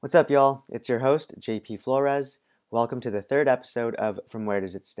What's up, y'all? It's your host, JP Flores. Welcome to the third episode of From Where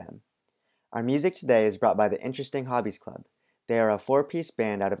Does It Stem? Our music today is brought by the Interesting Hobbies Club. They are a four-piece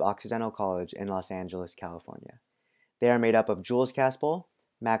band out of Occidental College in Los Angeles, California. They are made up of Jules Caspol,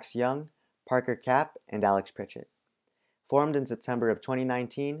 Max Young, Parker Cap, and Alex Pritchett. Formed in September of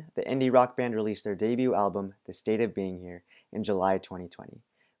 2019, the indie rock band released their debut album, The State of Being Here, in July 2020,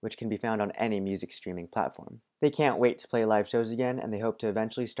 which can be found on any music streaming platform. They can't wait to play live shows again, and they hope to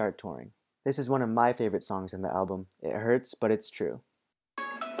eventually start touring. This is one of my favorite songs in the album. It hurts, but it's true.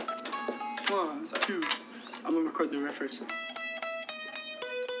 1, 2, I'm gonna record the riff first.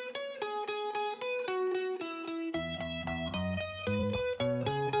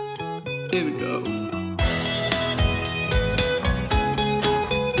 Here we go.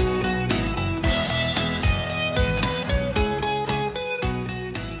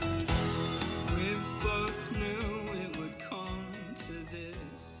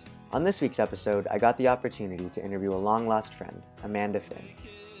 On this week's episode, I got the opportunity to interview a long-lost friend, Amanda Finn.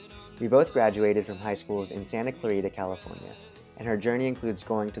 We both graduated from high schools in Santa Clarita, California, and her journey includes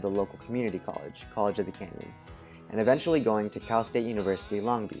going to the local community college, College of the Canyons, and eventually going to Cal State University,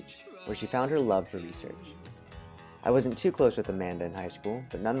 Long Beach, where she found her love for research. I wasn't too close with Amanda in high school,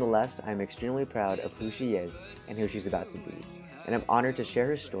 but nonetheless, I am extremely proud of who she is and who she's about to be, and I'm honored to share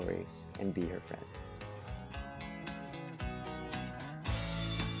her story and be her friend.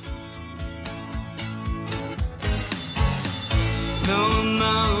 No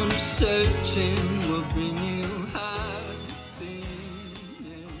amount of searching will bring you happiness.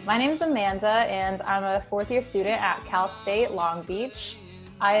 My name is Amanda, and I'm a fourth-year student at Cal State Long Beach.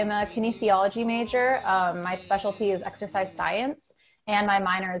 I am a kinesiology major. My specialty is exercise science, and my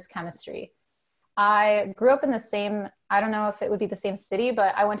minor is chemistry. I grew up in the same, I don't know if it would be the same city,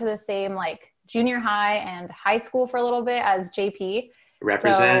 but I went to the same junior high and high school for a little bit as JP.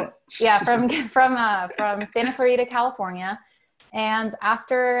 Represent. So, yeah, from Santa Clarita, California. And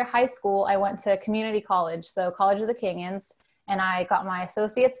after high school, I went to community college, so College of the Canyons, and I got my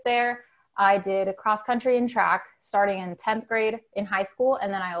associates there. I did cross country and track starting in 10th grade in high school,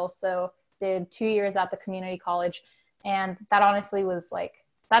 and then I also did 2 years at the community college. And that honestly was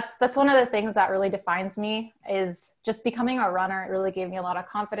that's one of the things that really defines me, is just becoming a runner. It really gave me a lot of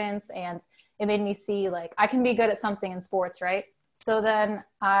confidence, and it made me see I can be good at something in sports, right? So then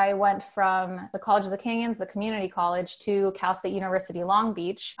I went from the College of the Canyons, the community college, to Cal State University, Long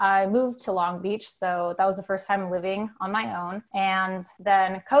Beach. I moved to Long Beach, so that was the first time living on my own. And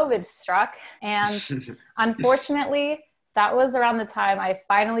then COVID struck. And unfortunately, that was around the time I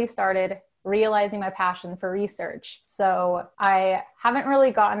finally started realizing my passion for research. So I haven't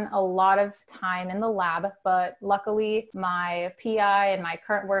really gotten a lot of time in the lab, but luckily my PI and my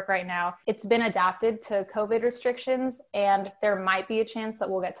current work right now, it's been adapted to COVID restrictions, and there might be a chance that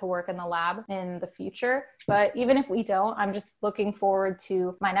we'll get to work in the lab in the future. But even if we don't, I'm just looking forward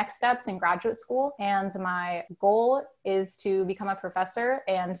to my next steps in graduate school. And my goal is to become a professor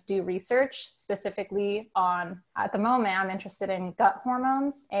and do research specifically on, at the moment, I'm interested in gut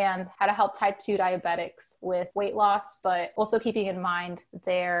hormones and how to help type 2 diabetics with weight loss, but also keeping in mind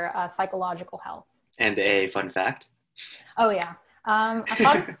their psychological health. And a fun fact? Oh, yeah. A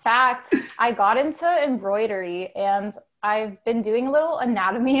fun fact, I got into embroidery, and I've been doing little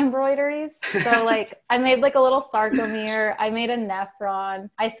anatomy embroideries. So I made a little sarcomere. I made a nephron.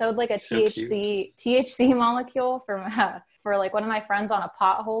 I sewed a THC molecule for one of my friends on a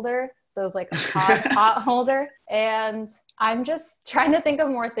pot holder. So it was a pot holder. And I'm just trying to think of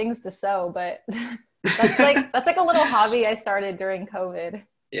more things to sew, but that's a little hobby I started during COVID.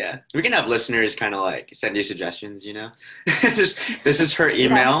 Yeah, we can have listeners kind of send you suggestions, Just, this is her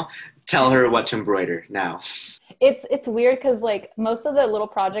email. Yeah. Tell her what to embroider now. It's weird because most of the little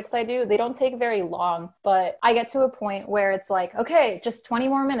projects I do, they don't take very long, but I get to a point where it's okay, just 20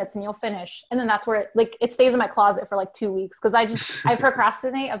 more minutes and you'll finish. And then that's where it stays in my closet for 2 weeks because I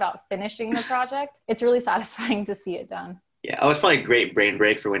procrastinate about finishing the project. It's really satisfying to see it done. Yeah. Oh, it's probably a great brain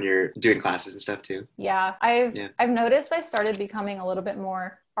break for when you're doing classes and stuff too. Yeah. I've noticed I started becoming a little bit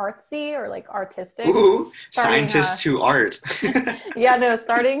more artsy or artistic. Ooh, scientists who art. Yeah, no,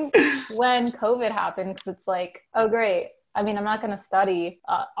 starting when COVID happened, because it's oh, great. I mean, I'm not going to study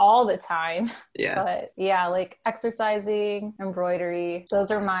all the time. Yeah. But yeah, exercising, embroidery, those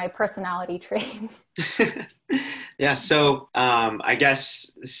are my personality traits. Yeah. So I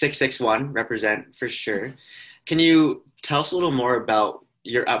guess 661 represent for sure. Can you tell us a little more about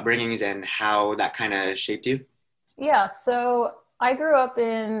your upbringings and how that kind of shaped you? Yeah. So I grew up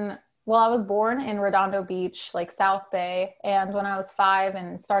in Well, I was born in Redondo Beach, like South Bay. And when I was 5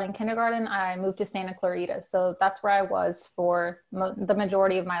 and starting kindergarten, I moved to Santa Clarita. So that's where I was for the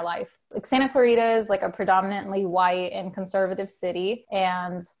majority of my life. Like Santa Clarita is like a predominantly white and conservative city.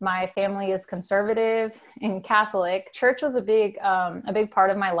 And my family is conservative and Catholic. Church was a big part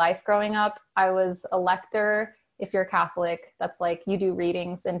of my life growing up. I was a lector. If you're Catholic, that's like you do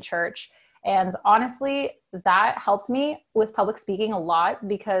readings in church. And honestly, that helped me with public speaking a lot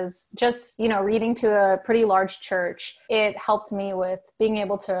because just, reading to a pretty large church, it helped me with being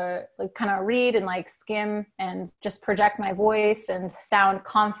able to like kind of read and like skim and just project my voice and sound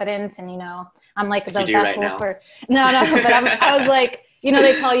confident. And, I'm like the vessel for, no, but I was like,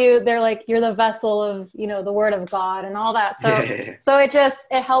 they tell you, they're like, you're the vessel of, the word of God and all that. So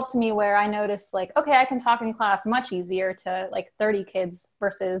it helped me where I noticed like, okay, I can talk in class much easier to like 30 kids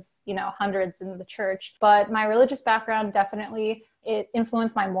versus, hundreds in the church. But my religious background, definitely, it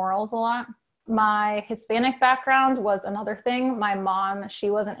influenced my morals a lot. My Hispanic background was another thing. My mom, she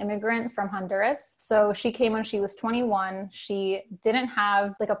was an immigrant from Honduras. So she came when she was 21. She didn't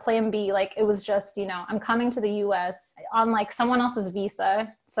have like a plan B. Like it was just, I'm coming to the US on like someone else's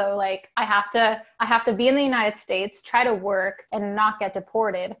visa. So like I have to be in the United States, try to work and not get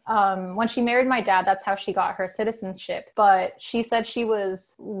deported. When she married my dad, that's how she got her citizenship. But she said she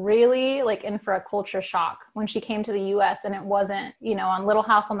was really like in for a culture shock when she came to the US and it wasn't, on Little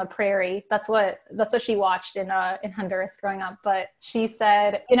House on the Prairie. That's what she watched in Honduras growing up. But she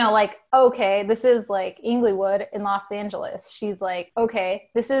said, like, okay, this is like Inglewood in Los Angeles. She's like, okay,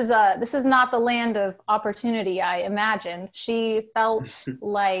 this is not the land of opportunity I imagined. She felt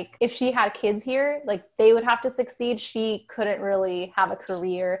like if she had kids here, like they would have to succeed. She couldn't really have a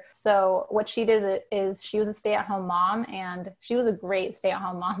career. So what she did is she was a stay-at-home mom, and she was a great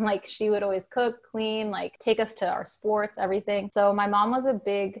stay-at-home mom. Like she would always cook, clean, like take us to our sports, everything. So my mom was a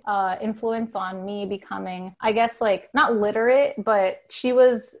big influence on me becoming, I guess, like not literate, but she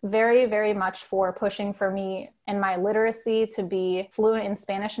was very, very much for pushing for me and my literacy to be fluent in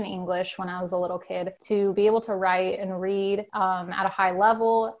Spanish and English when I was a little kid, to be able to write and read at a high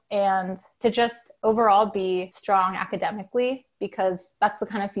level, and to just overall be strong academically, because that's the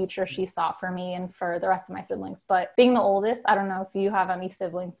kind of future she saw for me and for the rest of my siblings. But being the oldest, I don't know if you have any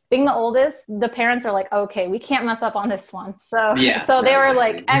siblings, being the oldest, the parents are like, okay, we can't mess up on this one. So, they were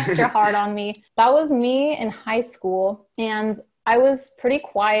like extra hard on me. That was me in high school. And I was pretty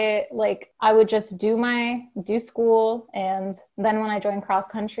quiet. Like I would just do school. And then when I joined cross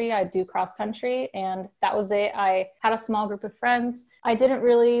country, I'd do cross country, and that was it. I had a small group of friends. I didn't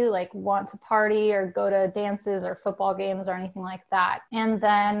really like want to party or go to dances or football games or anything like that. And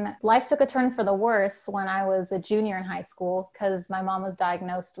then life took a turn for the worse when I was a junior in high school, because my mom was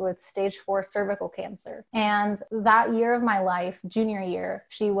diagnosed with stage 4 cervical cancer. And that year of my life, junior year,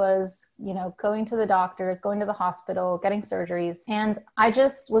 she was, going to the doctors, going to the hospital, getting surgeries. And I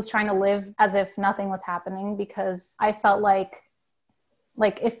just was trying to live as if nothing was happening, because I felt like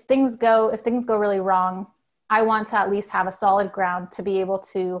if things go really wrong, I want to at least have a solid ground to be able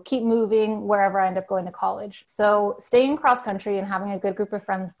to keep moving wherever I end up going to college. So staying cross country and having a good group of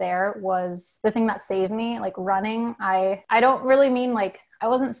friends there was the thing that saved me. Like running, I don't really mean like I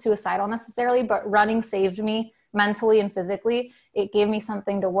wasn't suicidal necessarily, but running saved me mentally and physically. It gave me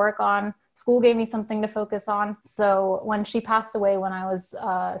something to work on. School gave me something to focus on. So when she passed away when I was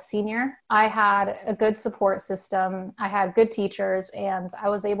a senior, I had a good support system. I had good teachers, and I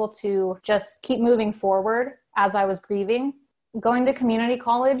was able to just keep moving forward as I was grieving. Going to community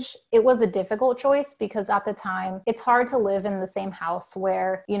college, it was a difficult choice, because at the time, it's hard to live in the same house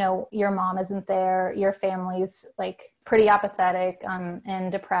where, your mom isn't there, your family's like pretty apathetic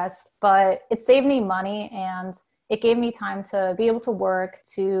and depressed. But it saved me money, and it gave me time to be able to work,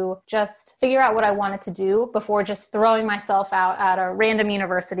 to just figure out what I wanted to do before just throwing myself out at a random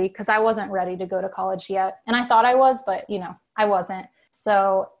university, because I wasn't ready to go to college yet. And I thought I was, but I wasn't.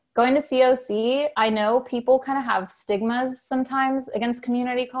 So going to COC, I know people kind of have stigmas sometimes against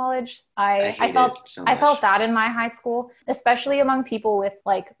community college. I felt that in my high school, especially among people with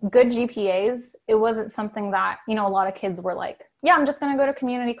like good GPAs. It wasn't something that, a lot of kids were like, yeah, I'm just going to go to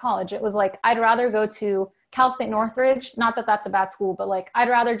community college. It was like, I'd rather go to Cal State Northridge, not that that's a bad school, but like I'd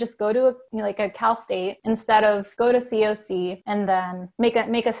rather just go to a Cal State instead of go to COC and then make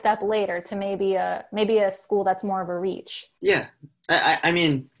a step later to maybe a school that's more of a reach. Yeah. I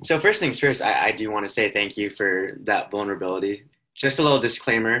mean, so first things first, I do want to say thank you for that vulnerability. Just a little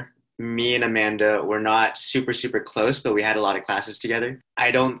disclaimer. Me and Amanda were not super, super close, but we had a lot of classes together.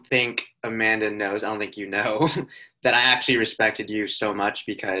 I don't think Amanda knows, I don't think you know, that I actually respected you so much,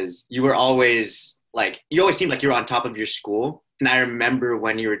 because you always seemed like you were on top of your school. And I remember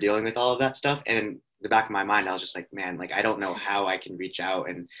when you were dealing with all of that stuff, and in the back of my mind, I was just like, man, like, I don't know how I can reach out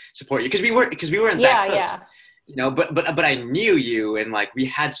and support you. Because we weren't that close. Yeah. You know, but I knew you, and like we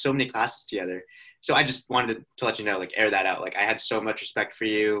had so many classes together. So I just wanted to let you know, like, air that out. Like, I had so much respect for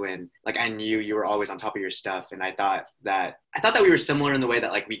you, and like I knew you were always on top of your stuff. And I thought that we were similar in the way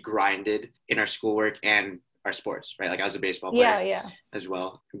that like we grinded in our schoolwork and our sports, right? Like I was a baseball player as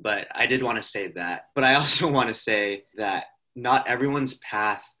well. But I did want to say that. But I also want to say that not everyone's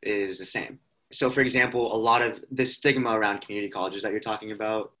path is the same. So, for example, a lot of the stigma around community colleges that you're talking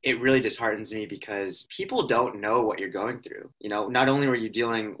about, it really disheartens me because people don't know what you're going through. You know, not only were you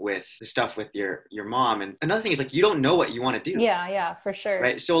dealing with the stuff with your mom, and another thing is like, you don't know what you want to do. Yeah, for sure.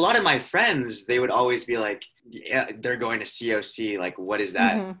 Right. So a lot of my friends, they would always be like, yeah, they're going to COC. Like, what is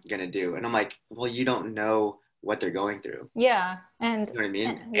that going to do? And I'm like, well, you don't know what they're going through. Yeah. And you know what I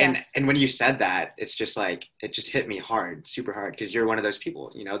mean? And when you said that, it's just like, it just hit me hard, super hard, because you're one of those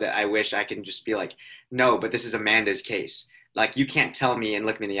people, you know, that I wish I can just be like, no, but this is Amanda's case. Like, you can't tell me and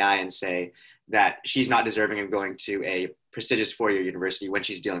look me in the eye and say that she's not deserving of going to a prestigious four-year university when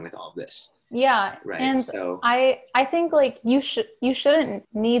she's dealing with all of this. Yeah. Right. And so I think like you shouldn't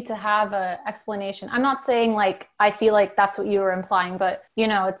need to have a explanation. I'm not saying like, I feel like that's what you were implying, but you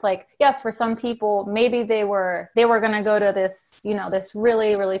know, it's like, yes, for some people, maybe they were going to go to this, you know, this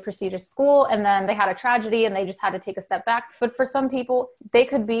really, really prestigious school, and then they had a tragedy and they just had to take a step back. But for some people, they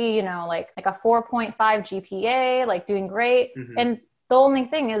could be, you know, like a 4.5 GPA, like doing great. Mm-hmm. And the only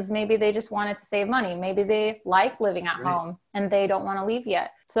thing is maybe they just wanted to save money. Maybe they like living at home and they don't want to leave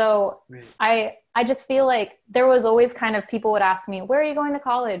yet. So I just feel like there was always kind of, people would ask me, where are you going to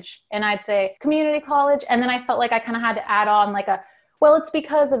college? And I'd say community college. And then I felt like I kind of had to add on like well, it's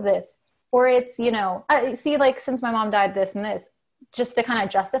because of this, or it's, you know, I see, like, since my mom died, this and this, just to kind of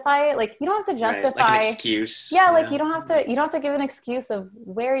justify it. Like, you don't have to justify, like an excuse. Yeah, like you don't have to give an excuse of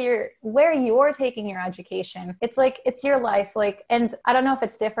where you're taking your education. It's like, it's your life. Like, and I don't know if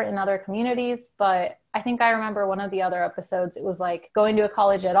it's different in other communities, but I think I remember one of the other episodes, it was like going to a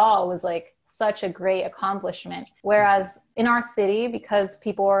college at all was like such a great accomplishment. Whereas in our city, because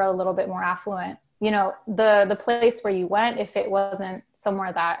people are a little bit more affluent, you know, the place where you went, if it wasn't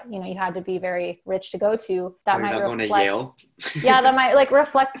somewhere that, you know, you had to be very rich to go to, that might reflect, going to Yale. Yeah, that might like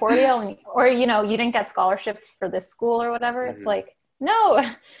reflect poorly, or, you know, you didn't get scholarships for this school or whatever. Mm-hmm. It's like, no,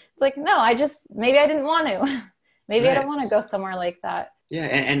 maybe I didn't want to. Maybe I don't want to go somewhere like that. Yeah.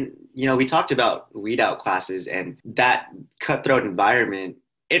 And, you know, we talked about weed out classes, and that cutthroat environment,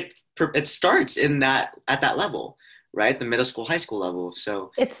 it starts at that level, right? The middle school, high school level.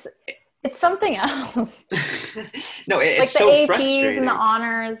 So it's something else. No, it's like so the APs frustrating. And the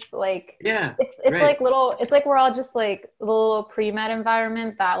honors, like, yeah, it's like we're all just like a little pre-med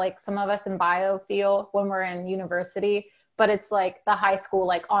environment that like some of us in bio feel when we're in university. But it's like the high school,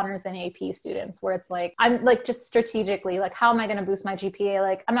 like honors and AP students, where it's like, I'm like, just strategically, like, how am I going to boost my GPA?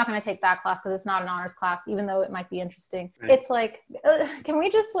 Like, I'm not going to take that class because it's not an honors class, even though it might be interesting. Right. It's like, can we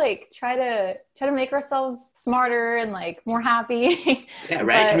just like try to make ourselves smarter and like more happy? Yeah,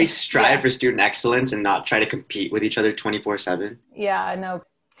 right. Can we strive for student excellence and not try to compete with each other 24/7? Yeah, no.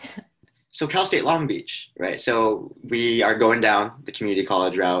 So Cal State Long Beach, right? So we are going down the community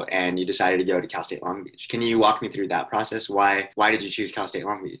college route, and you decided to go to Cal State Long Beach. Can you walk me through that process? Why did you choose Cal State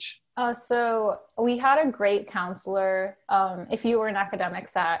Long Beach? So we had a great counselor. If you were in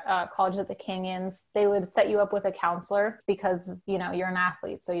academics at College of the Canyons, they would set you up with a counselor because, you know, you're an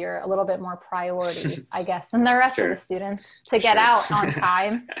athlete. So you're a little bit more priority, I guess, than the rest of the students to get out on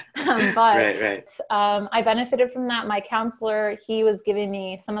time. But I benefited from that. My counselor, he was giving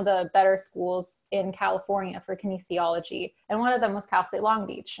me some of the better schools in California for kinesiology. And one of them was Cal State Long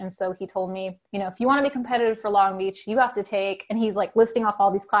Beach. And so he told me, you know, if you want to be competitive for Long Beach, you have to take, and he's like listing off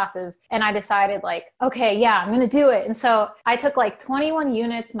all these classes. And I decided like, okay, yeah, I'm going to do it. And so I took like 21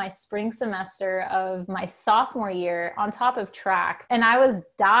 units my spring semester of my sophomore year on top of track. And I was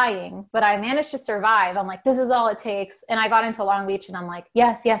dying, but I managed to survive. I'm like, this is all it takes. And I got into Long Beach and I'm like,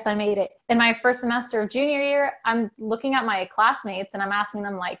 yes, I made it. In my first semester of junior year, I'm looking at my classmates and I'm asking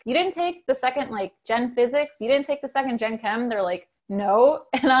them like, you didn't take the second like gen physics? You didn't take the second gen chem? They're like, no.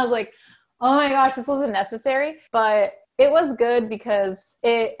 And I was like, oh my gosh, this wasn't necessary. But it was good because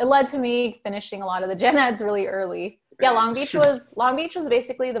it led to me finishing a lot of the gen eds really early. Yeah, Long Beach was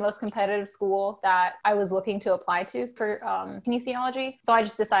basically the most competitive school that I was looking to apply to for kinesiology. So I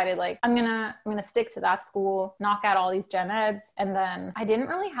just decided like, I'm gonna stick to that school, knock out all these gen eds, and then I didn't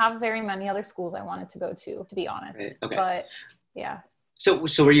really have very many other schools I wanted to go to be honest. Right. Okay. But yeah. So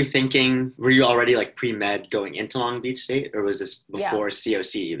were you already like pre-med going into Long Beach State, or was this before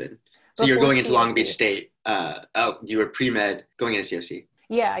COC even? So you're going into Long Beach State You were pre-med going into COC.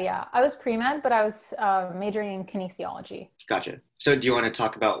 Yeah. I was pre-med, but I was majoring in kinesiology. Gotcha. So do you want to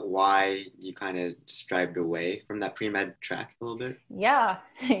talk about why you kind of strived away from that pre-med track a little bit? Yeah,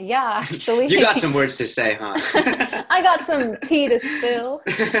 actually. You got some words to say, huh? I got some tea to spill.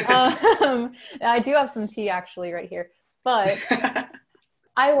 I do have some tea actually right here. But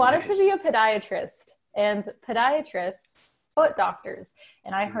I wanted to be a podiatrist, and podiatrists, foot doctors.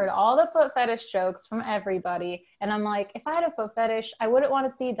 And I heard all the foot fetish jokes from everybody. And I'm like, if I had a foot fetish, I wouldn't want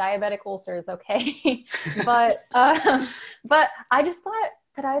to see diabetic ulcers, okay? but I just thought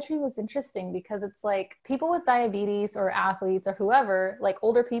podiatry was interesting because it's like people with diabetes or athletes or whoever, like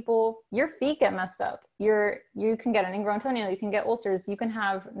older people, your feet get messed up. You can get an ingrown toenail, you can get ulcers, you can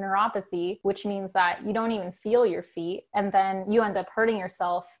have neuropathy, which means that you don't even feel your feet, and then you end up hurting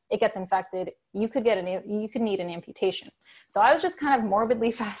yourself. It gets infected. You could need an amputation. So I was just kind of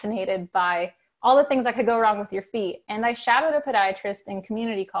morbidly fascinated by all the things that could go wrong with your feet. And I shadowed a podiatrist in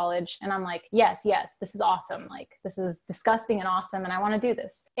community college, and I'm like, yes, this is awesome. Like, this is disgusting and awesome, and I want to do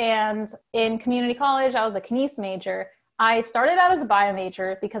this. And in community college, I was a kines major. I started out as a bio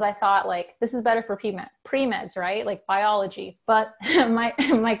major because I thought, like, this is better for pre-meds, right? Like biology. But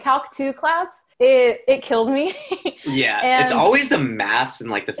my Calc 2 class, it killed me. Yeah, it's always the maths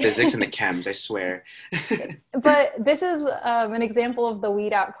and like the physics and the chems, I swear. But this is an example of the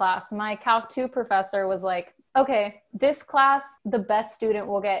weed out class. My Calc 2 professor was like, okay, this class, the best student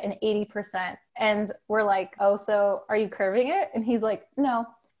will get an 80%. And we're like, oh, so are you curving it? And he's like, no.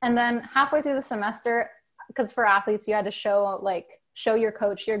 And then halfway through the semester, because for athletes, you had to show your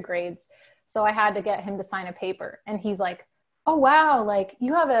coach your grades. So I had to get him to sign a paper. And he's like, oh, wow, like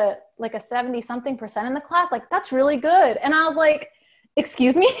you have a 70-something% in the class. Like, that's really good. And I was like,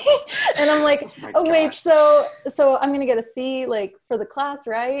 excuse me? And I'm like, wait, so I'm going to get a C, like, for the class,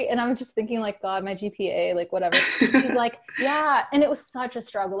 right? And I'm just thinking, like, God, my GPA, like, whatever. He's like, yeah. And it was such a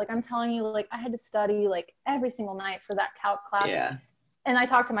struggle. Like, I'm telling you, like, I had to study, like, every single night for that calc class. Yeah. And I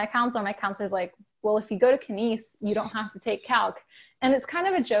talked to my counselor. My counselor's like, well, if you go to kines, you don't have to take calc. And it's kind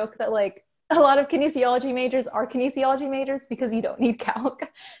of a joke that, like, a lot of kinesiology majors are kinesiology majors because you don't need calc.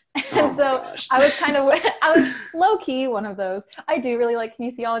 And I was low-key one of those. I do really like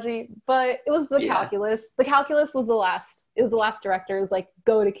kinesiology, but it was the calculus. The calculus was the last director. It was like,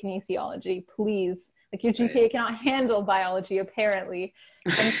 go to kinesiology, please. Like, your GPA cannot handle biology, apparently.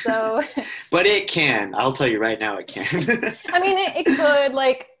 And so but it can. I'll tell you right now, it can. I mean, it could,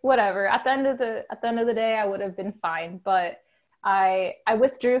 like, whatever. At the end of the day, I would have been fine. But I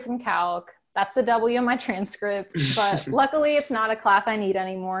withdrew from calc. That's a W in my transcript. But luckily, it's not a class I need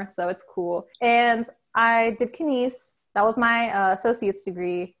anymore, so it's cool. And I did kines. That was my associate's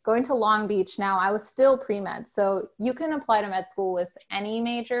degree. Going to Long Beach now, I was still pre-med. So you can apply to med school with any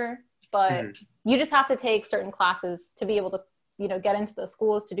major, but you just have to take certain classes to be able to, get into the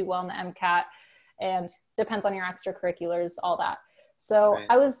schools, to do well in the MCAT, and depends on your extracurriculars, all that. So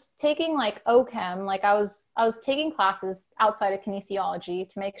I was taking like OChem, like I was taking classes outside of kinesiology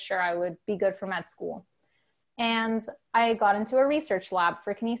to make sure I would be good for med school. And I got into a research lab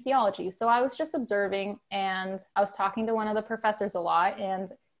for kinesiology. So I was just observing, and I was talking to one of the professors a lot,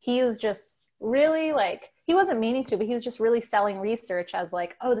 and he was just really, like, he wasn't meaning to, but he was just really selling research as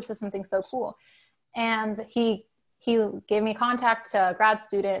like, oh, this is something so cool. And he gave me contact to a grad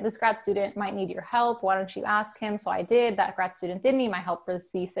student. This grad student might need your help. Why don't you ask him? So I did. That grad student did need my help for the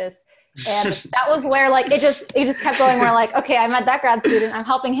thesis. And that was where, like, it just kept going, where, like, okay, I met that grad student. I'm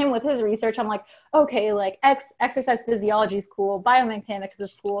helping him with his research. I'm like, okay, like, exercise physiology is cool. Biomechanics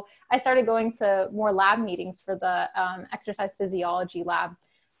is cool. I started going to more lab meetings for the exercise physiology lab.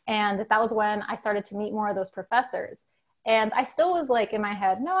 And that was when I started to meet more of those professors. And I still was like in my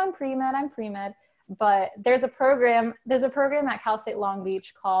head, no, I'm pre-med. But there's a program at Cal State Long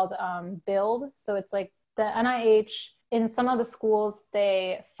Beach called BUILD. So it's like the NIH, in some of the schools,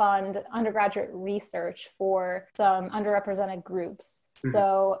 they fund undergraduate research for some underrepresented groups. Mm-hmm.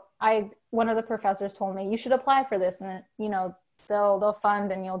 So one of the professors told me, you should apply for this, and they'll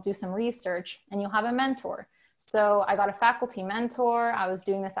fund, and you'll do some research, and you'll have a mentor. So I got a faculty mentor. I was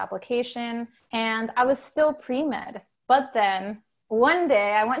doing this application, and I was still pre-med. But then one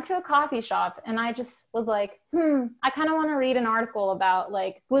day I went to a coffee shop, and I just was like, I kind of want to read an article about,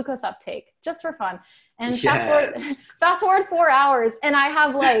 like, glucose uptake just for fun. And fast forward 4 hours, and I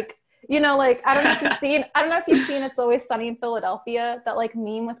have, like, like, I don't know if you've seen It's Always Sunny in Philadelphia, that like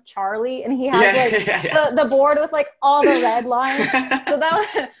meme with Charlie, and he has the board with like all the red lines. So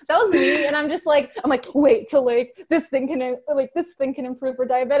that was me, and I'm like, wait, so like this thing can improve for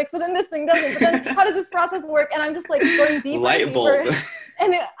diabetics, but then this thing doesn't. But then how does this process work? And I'm just like going deeper Light and deeper. bulb.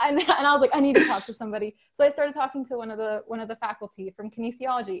 And I was like, I need to talk to somebody. So I started talking to one of the faculty from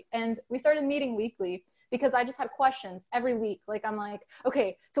kinesiology, and we started meeting weekly because I just had questions every week. Like, I'm like,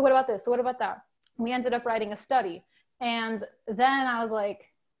 okay, so what about this? So what about that? We ended up writing a study. And then I was like,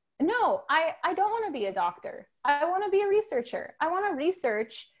 no, I don't want to be a doctor. I want to be a researcher. I want to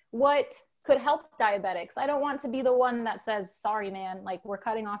research what could help diabetics. I don't want to be the one that says, sorry, man, like we're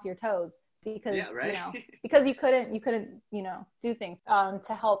cutting off your toes because, because you couldn't, do things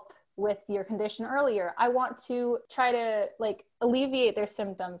to help with your condition earlier. I want to try to like alleviate their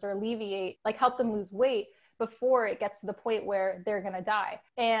symptoms or help them lose weight before it gets to the point where they're going to die.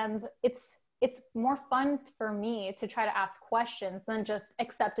 And it's more fun for me to try to ask questions than just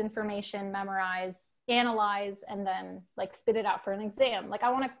accept information, memorize, analyze, and then like spit it out for an exam. Like,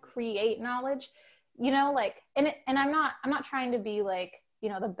 I want to create knowledge, and I'm not trying to be like,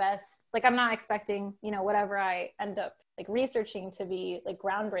 the best. Like, I'm not expecting, whatever I end up like researching to be like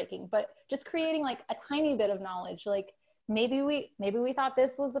groundbreaking, but just creating like a tiny bit of knowledge. Like, maybe we thought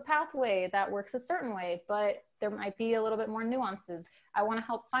this was a pathway that works a certain way, but there might be a little bit more nuances. I want to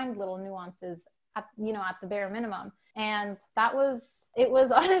help find little nuances at the bare minimum. And it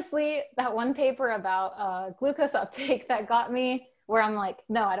was honestly that one paper about glucose uptake that got me where I'm like,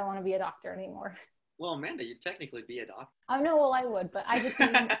 no, I don't want to be a doctor anymore. Well, Amanda, you'd technically be a doctor. Oh, no, well, I would, but I just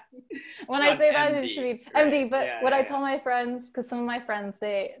mean, when I say that, I just mean MD. But I tell my friends, because some of my friends,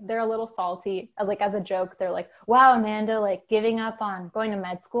 they're a little salty, as a joke. They're like, wow, Amanda, like giving up on going to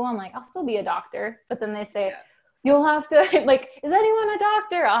med school. I'm like, I'll still be a doctor. But then they say, you'll have to, like, is anyone a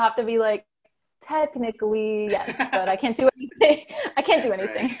doctor? I'll have to be like, technically, yes, but I can't do anything. I can't do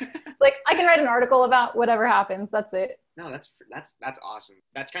anything. It's like, I can write an article about whatever happens. That's it. No, that's awesome.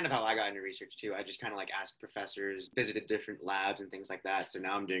 That's kind of how I got into research too. I just kind of like asked professors, visited different labs and things like that. So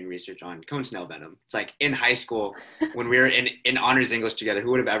now I'm doing research on cone snail venom. It's like in high school when we were in honors English together,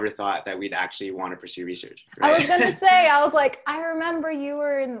 who would have ever thought that we'd actually want to pursue research? Right? I was going to say, I remember you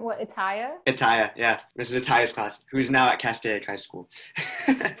were in Itaya? Itaya, yeah. This is Itaya's class, who's now at Castaic High School.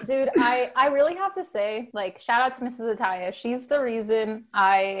 Dude, I really have to say, like, shout out to Mrs. Itaya. She's the reason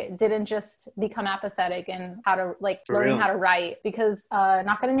I didn't just become apathetic and how to like learning how to write, because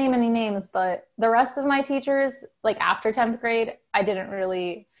not going to name any names, but the rest of my teachers, like after 10th grade, I didn't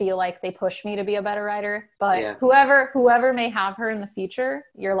really feel like they pushed me to be a better writer, but whoever may have her in the future,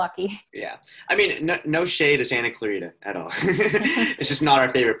 you're lucky. Yeah. I mean, no shade to Santa Clarita at all. It's just not our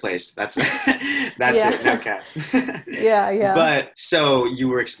favorite place. That's it. No cap. Yeah. But so you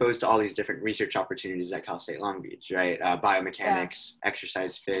were exposed to all these different research opportunities at Cal State Long Beach, right? Biomechanics,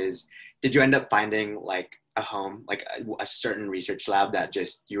 exercise phys. Did you end up finding like a home, like a certain research lab that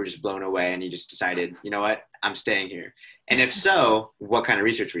you were just blown away and you just decided, you know what, I'm staying here? And if so, what kind of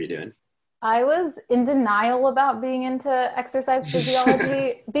research were you doing? I was in denial about being into exercise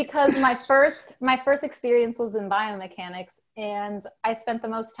physiology because my first experience was in biomechanics and I spent the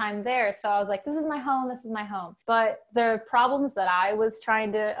most time there. So I was like, this is my home. But the problems that I was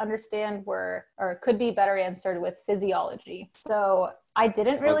trying to understand could be better answered with physiology. So I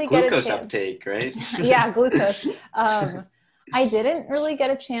didn't really get a chance. Glucose uptake, right? Yeah, glucose. I didn't really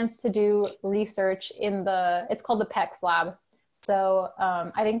get a chance to do research it's called the PEX lab. So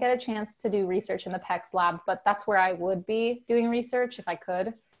I didn't get a chance to do research in the PEX lab, but that's where I would be doing research if I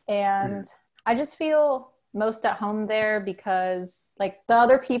could. And I just feel most at home there because like the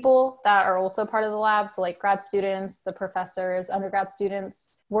other people that are also part of the lab, so like grad students, the professors, undergrad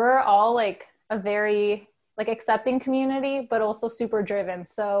students, we're all like a very like accepting community, but also super driven.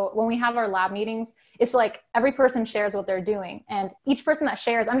 So when we have our lab meetings, it's like every person shares what they're doing. And each person that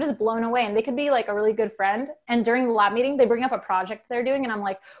shares, I'm just blown away. And they could be like a really good friend. And during the lab meeting, they bring up a project they're doing. And I'm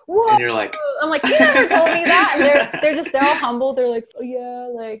like, whoa. And you're like, I'm like, you never told me that. And they're all humble. They're like, oh yeah,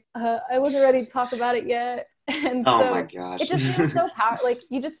 like I wasn't ready to talk about it yet. And oh so my gosh. It just feels so like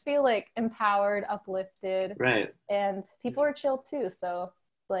you just feel like empowered, uplifted. Right. And people are chill too. So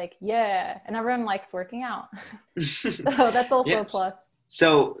like, yeah, and everyone likes working out. So that's also a plus.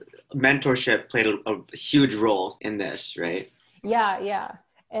 So mentorship played a huge role in this, right? Yeah.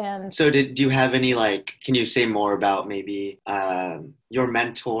 And so do you have any, like, can you say more about maybe your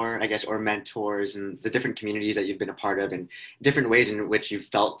mentor, I guess, or mentors and the different communities that you've been a part of and different ways in which you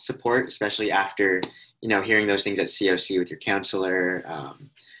felt support, especially after, hearing those things at COC with your counselor,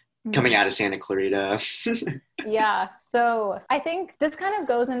 coming out of Santa Clarita. Yeah. So I think this kind of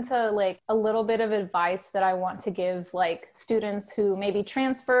goes into like a little bit of advice that I want to give like students who maybe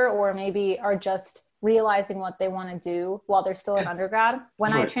transfer or maybe are just realizing what they want to do while they're still in undergrad.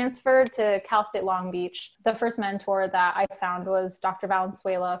 When I transferred to Cal State Long Beach, the first mentor that I found was Dr.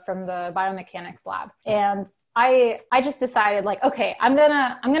 Valenzuela from the biomechanics lab. And I just decided like, okay, I'm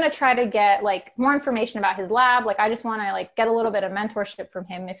gonna try to get like more information about his lab. Like I just want to like get a little bit of mentorship from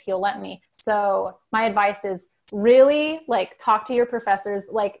him if he'll let me. So my advice is really like talk to your professors.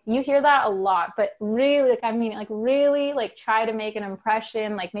 Like you hear that a lot, but really, like, I mean, like really like try to make an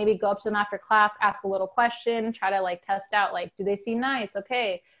impression, like maybe go up to them after class, ask a little question, try to like test out, like, do they seem nice?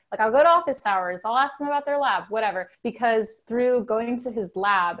 Okay. Like I'll go to office hours, I'll ask them about their lab, whatever. Because through going to his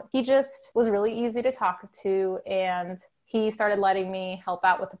lab, he just was really easy to talk to and he started letting me help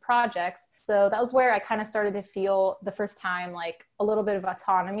out with the projects. So that was where I kind of started to feel the first time like a little bit of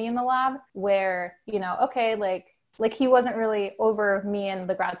autonomy in the lab where, you know, okay, like he wasn't really over me and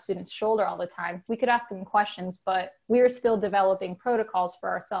the grad student's shoulder all the time. We could ask him questions, but we were still developing protocols for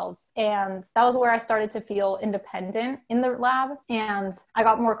ourselves. And that was where I started to feel independent in the lab and I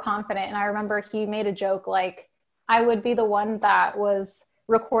got more confident. And I remember he made a joke like I would be the one that was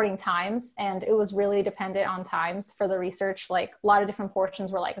recording times and it was really dependent on times for the research. Like a lot of different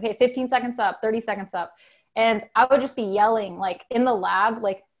portions were like, okay, 15 seconds up, 30 seconds up. And I would just be yelling like in the lab,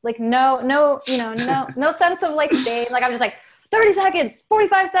 like no sense of like staying. Like I'm just like 30 seconds,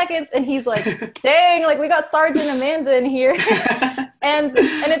 45 seconds. And he's like, dang, like we got Sergeant Amanda in here. and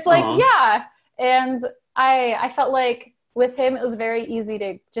it's like, aww. Yeah. And I felt like with him, it was very easy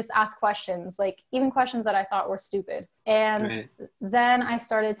to just ask questions, like even questions that I thought were stupid. And then I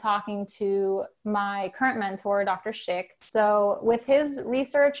started talking to my current mentor, Dr. Schick. So with his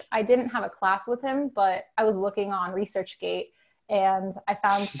research, I didn't have a class with him, but I was looking on ResearchGate and I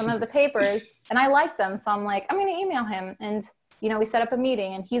found some of the papers and I liked them. So I'm like, I'm going to email him. And, you know, we set up a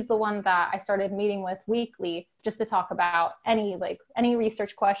meeting and he's the one that I started meeting with weekly just to talk about any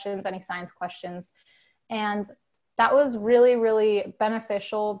research questions, any science questions. And that was really, really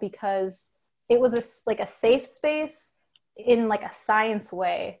beneficial because it was a safe space in like a science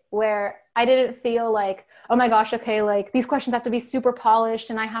way where I didn't feel like, oh my gosh, okay, like these questions have to be super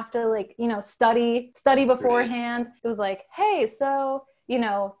polished and I have to like, you know, study beforehand. It was like, hey, so, you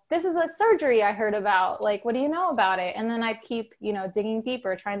know, this is a surgery I heard about, like, what do you know about it? And then I'd keep, you know, digging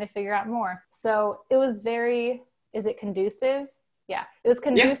deeper, trying to figure out more. So it was is it conducive? Yeah, it was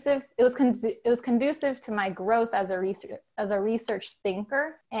conducive. Yeah. It was conducive to my growth as a research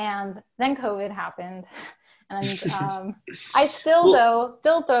thinker. And then COVID happened. And I still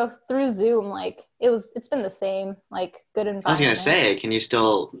though through Zoom, like it's been the same, like good environment. I was gonna say, can you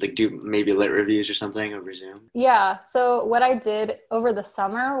still like do maybe lit reviews or something over Zoom? Yeah. So what I did over the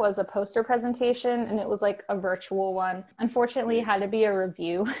summer was a poster presentation, and it was like a virtual one. Unfortunately, it had to be a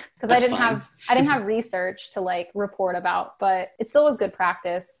review because I didn't have research to like report about, but it still was good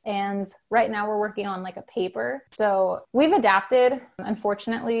practice. And right now we're working on like a paper, so we've adapted.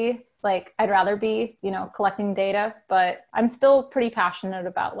 Unfortunately. Like I'd rather be, you know, collecting data, but I'm still pretty passionate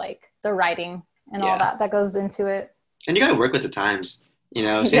about like the writing and all that goes into it. And you got to work with the times, you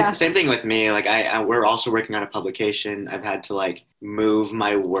know, same thing with me. Like we're also working on a publication. I've had to like move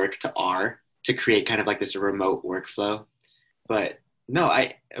my work to R to create kind of like this remote workflow. But no,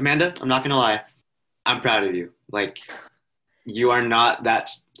 Amanda, I'm not going to lie. I'm proud of you. Like you are not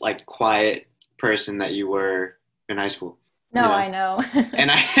that like quiet person that you were in high school. No, you know? I know.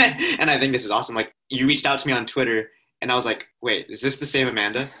 and I think this is awesome. Like you reached out to me on Twitter and I was like, wait, is this the same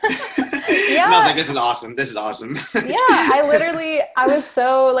Amanda? Yeah. And I was like, this is awesome. This is awesome. Yeah. I was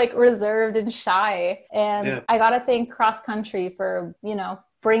so like reserved and shy and I got to thank cross country for, you know,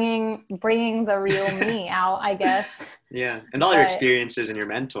 bringing the real me out, I guess. Yeah. And all your experiences and your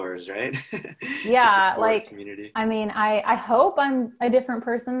mentors, right? Yeah. Like, community. I mean, I hope I'm a different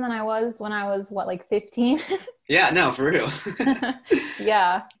person than I was when I was like 15. Yeah, no, for real.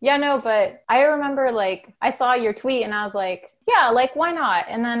 Yeah, no, but I remember like I saw your tweet and I was like, yeah, like why not?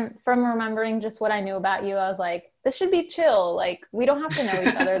 And then from remembering just what I knew about you, I was like, this should be chill. Like we don't have to know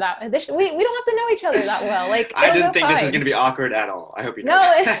each other we don't have to know each other that well. Like I didn't think this was going to be awkward at all. I hope you know.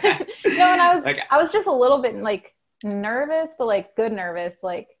 No, and I was just a little bit like nervous, but like good nervous.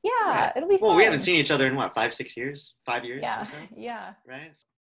 Like it'll be fun. Well, we haven't seen each other in what 5-6 years? 5 years? Yeah, or so? yeah. Right.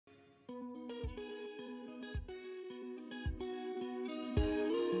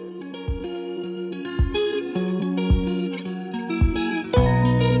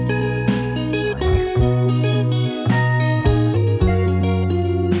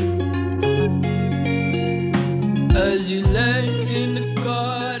 As you lay in the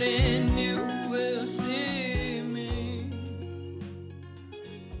garden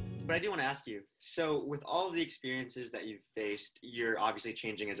ask you, so with all of the experiences that you've faced, you're obviously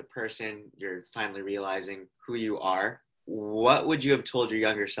changing as a person, you're finally realizing who you are. What would you have told your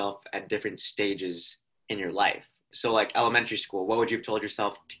younger self at different stages in your life? So like elementary school, what would you have told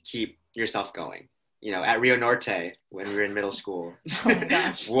yourself to keep yourself going? You know, at Rio Norte when we were in middle school. Oh my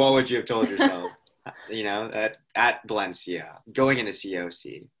gosh. What would you have told yourself? You know, at Valencia, going into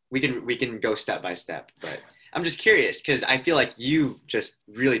COC. We can go step by step, but I'm just curious because I feel like you've just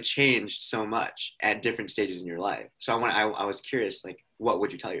really changed so much at different stages in your life. So I was curious, like, what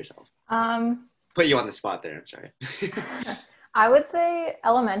would you tell yourself? Put you on the spot there. I'm sorry. I would say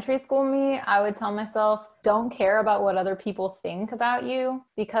elementary school me, I would tell myself, don't care about what other people think about you.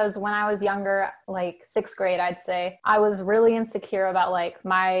 Because when I was younger, like 6th grade, I'd say, I was really insecure about like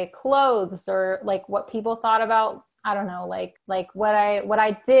my clothes or like what people thought about, I don't know, like what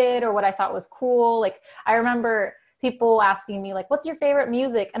I did or what I thought was cool. Like I remember people asking me like, what's your favorite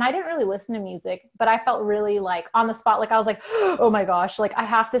music? And I didn't really listen to music, but I felt really like on the spot. Like I was like, oh my gosh, like I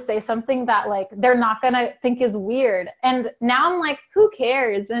have to say something that like, they're not going to think is weird. And now I'm like, who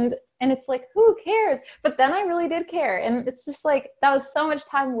cares? And it's like, who cares? But then I really did care. And it's just like, that was so much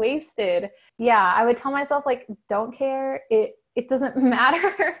time wasted. Yeah. I would tell myself like, don't care. It doesn't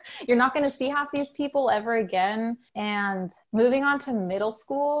matter. You're not going to see half these people ever again. And moving on to middle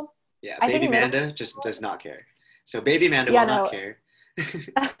school. Yeah. Baby Amanda just does not care. So baby Amanda will not care.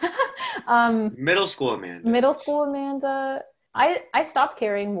 Middle school Amanda. I stopped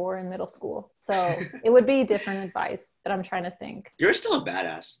caring more in middle school. So it would be different advice that I'm trying to think. You're still a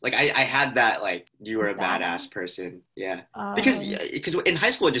badass. Like I had that, like you were a badass person. Yeah. Because in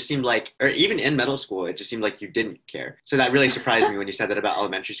high school, it just seemed like, or even in middle school, it just seemed like you didn't care. So that really surprised me when you said that about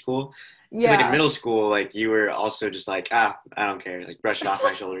elementary school. Yeah. Like in middle school, like you were also just like, I don't care, like brush it off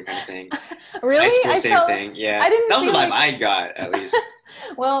my shoulder kind of thing. Really? High school, same thing. Yeah. That was the vibe I got, at least.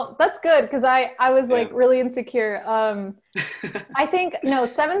 Well, that's good because I was like really insecure. I think no,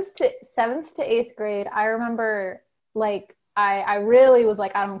 7th to 8th grade. I remember like I really was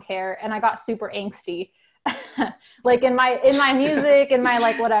like I don't care, and I got super angsty. Like in my music and my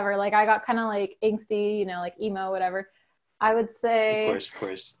like whatever. Like I got kind of like angsty, you know, like emo, whatever. I would say. Of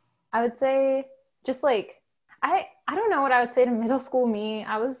course. I would say just like I don't know what I would say to middle school me.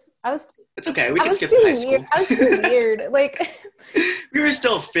 I was. It's okay. We can skip to high school. I was too weird. Like we were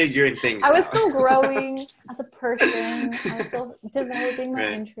still figuring things out. I was still growing as a person. I was still developing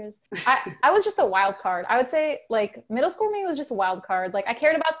my interests. I was just a wild card. I would say like middle school me was just a wild card. Like I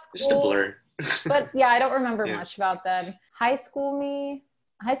cared about school. Just a blur. But yeah, I don't remember much about then. High school me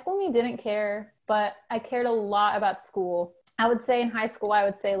didn't care, but I cared a lot about school. I would say in high school, I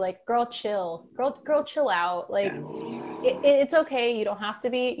would say like, girl, chill out. Like it's okay. You don't have to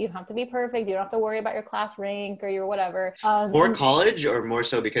be perfect. You don't have to worry about your class rank or your whatever. For college, or more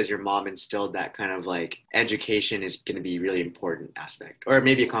so because your mom instilled that kind of like education is going to be really important aspect, or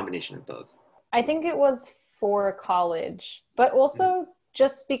maybe a combination of both? I think it was for college, but also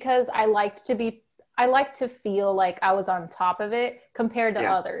just because I liked to feel like I was on top of it compared to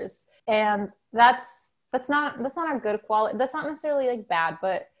others. And that's not a good quality. That's not necessarily like bad,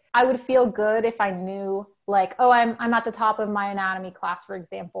 but I would feel good if I knew like, oh, I'm at the top of my anatomy class, for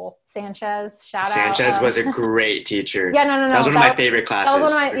example. Sanchez, shout out. Sanchez was a great teacher. Yeah, no. That was one of my favorite classes. That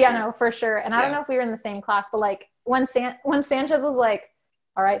was one of my, for sure. And I don't know if we were in the same class, but like when Sanchez was like,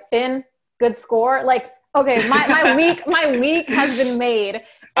 all right, Finn, good score. Like, okay, my week has been made.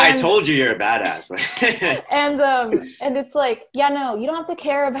 And, I told you you're a badass. and it's like, yeah, no, you don't have to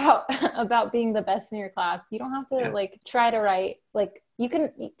care about being the best in your class. You don't have to like try to write. Like you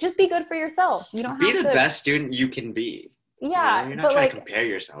can just be good for yourself. You don't have to be the best student you can be. Yeah, you're not trying to compare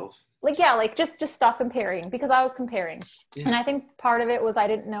yourself. Like just stop comparing, because I was comparing, and I think part of it was I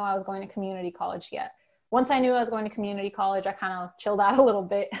didn't know I was going to community college yet. Once I knew I was going to community college, I kind of chilled out a little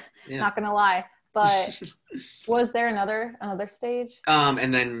bit. Not gonna lie. But was there another stage?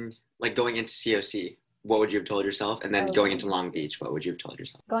 And then like going into COC, what would you have told yourself? And then going into Long Beach, what would you have told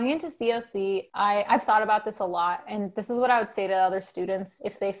yourself? Going into COC, I've thought about this a lot, and this is what I would say to other students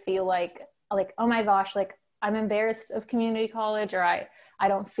if they feel like, oh my gosh, like I'm embarrassed of community college, or I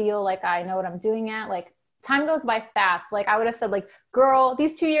don't feel like I know what I'm doing at. Like time goes by fast. Like I would have said like, girl,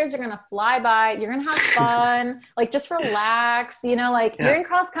 these 2 years are going to fly by. You're going to have fun. Like just relax, like you're in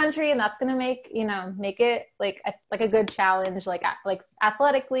cross country, and that's going to make it like a good challenge. Like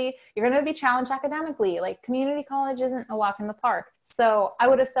athletically, you're going to be challenged academically. Like community college isn't a walk in the park. So I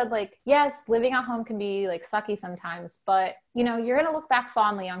would have said like, yes, living at home can be like sucky sometimes, but you're going to look back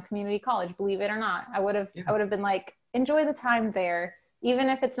fondly on community college, believe it or not. I would have been like, enjoy the time there. Even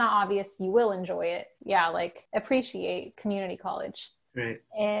if it's not obvious, you will enjoy it. Yeah, like appreciate community college. Right.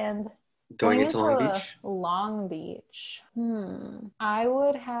 And going into Long Beach? Long Beach. I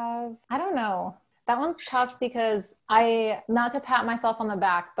would have, I don't know. That one's tough because not to pat myself on the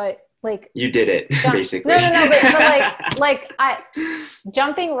back, but like You did it, basically. No, but like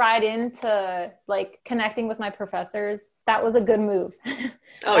jumping right into like connecting with my professors, that was a good move.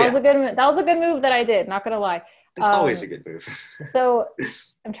 Oh, That was a good move that I did, not gonna lie. It's always a good move. So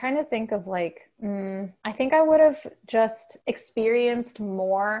I'm trying to think of like, I think I would have just experienced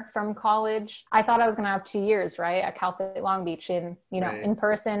more from college. I thought I was going to have 2 years, right, at Cal State Long Beach in, Right. in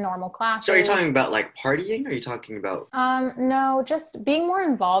person, normal classes. So are you talking about like partying, or are you talking about? No, just being more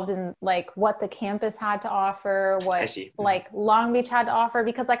involved in like what the campus had to offer, I what see. like Long Beach had to offer,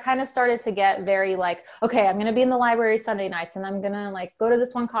 because I kind of started to get very like, okay, I'm going to be in the library Sunday nights, and I'm going to like go to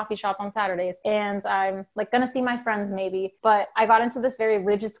this one coffee shop on Saturdays, and I'm like going to see my friends maybe. But I got into this very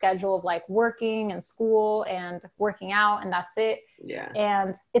rigid schedule of like working and school and working out, and that's it. Yeah.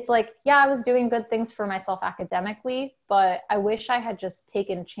 And it's like, yeah, I was doing good things for myself academically, but I wish I had just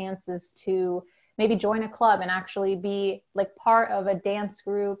taken chances to maybe join a club and actually be like part of a dance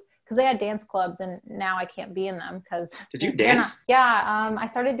group, because they had dance clubs and now I can't be in them because Did you dance? I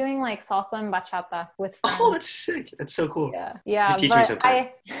started doing like salsa and bachata with friends. Oh, that's sick. That's so cool. Yeah. You teach me sometime.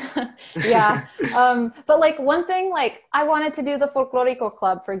 Yeah. But like one thing, like I wanted to do the Folklorico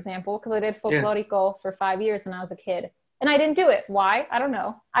club, for example, because I did Folklorico for 5 years when I was a kid. And I didn't do it. Why? I don't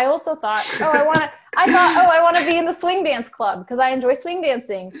know. I also thought, I want to be in the swing dance club because I enjoy swing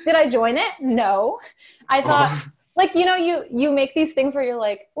dancing. Did I join it? No. I thought, like, you make these things where you're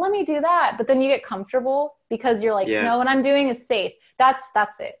like, let me do that. But then you get comfortable because you're like, no, what I'm doing is safe. That's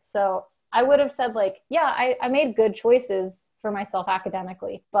it. So I would have said like, yeah, I made good choices for myself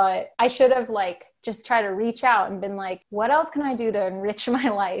academically, but I should have like just try to reach out and been like, what else can I do to enrich my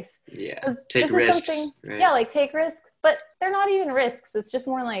life? Yeah. Take risks. Right? Yeah, like take risks, but they're not even risks. It's just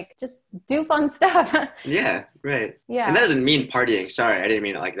more like, just do fun stuff. Yeah, right. Yeah. And that doesn't mean partying. Sorry, I didn't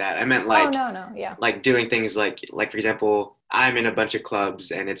mean it like that. I meant like, no. Yeah. Like doing things like for example, I'm in a bunch of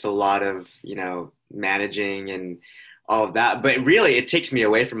clubs and it's a lot of, managing and all of that. But really, it takes me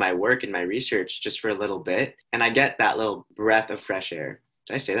away from my work and my research just for a little bit. And I get that little breath of fresh air.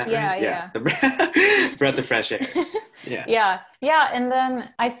 Did I say that right? Yeah. The breath of fresh air. Yeah. Yeah. And then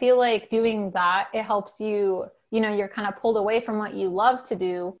I feel like doing that, it helps you, you're kind of pulled away from what you love to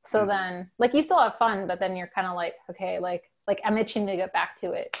do. So then like you still have fun, but then you're kind of like, okay, like I'm itching to get back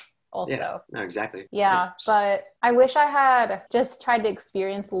to it also. Yeah, no, exactly. Yeah. But I wish I had just tried to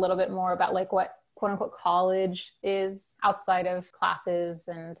experience a little bit more about like what quote unquote college is outside of classes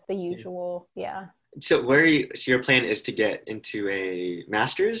and the usual. Yeah. So your plan is to get into a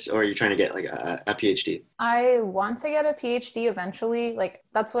master's, or are you trying to get like a PhD? I want to get a PhD eventually. Like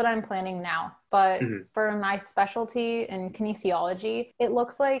that's what I'm planning now. But for my specialty in kinesiology, it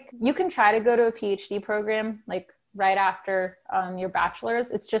looks like you can try to go to a PhD program like right after your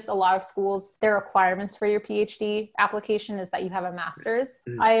bachelor's. It's just a lot of schools, their requirements for your PhD application is that you have a master's.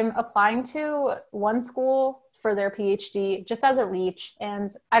 I am applying to one school for their PhD just as a reach. And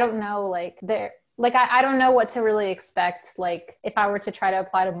I don't know, I don't know what to really expect, like if I were to try to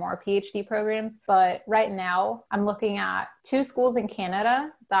apply to more PhD programs. But right now I'm looking at 2 schools in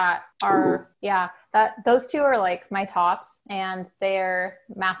Canada that are, those 2 are like my tops and they're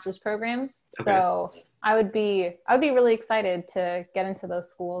master's programs. Okay. So I would be really excited to get into those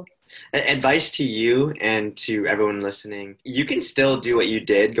schools. Advice to you and to everyone listening: you can still do what you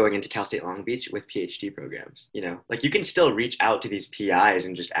did going into Cal State Long Beach with PhD programs. Like you can still reach out to these PIs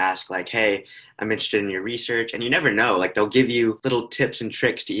and just ask like, hey, I'm interested in your research. And you never know, like they'll give you little tips and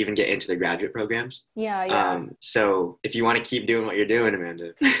tricks to even get into the graduate programs. Yeah. So if you want to keep doing what you're doing,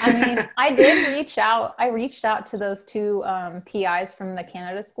 Amanda. I mean, I did reach out. I reached out to those 2 PIs from the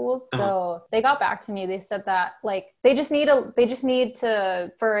Canada schools. So they got back to me. They said that like they just need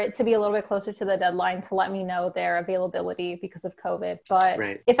for it to be a little bit closer to the deadline to let me know their availability because of COVID. But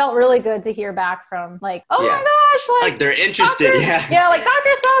it felt really good to hear back from like, oh my gosh, like they're interested. Like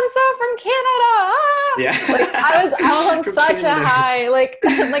Dr. So-and-so from Canada. Yeah. Like I was on such Canada. A high, like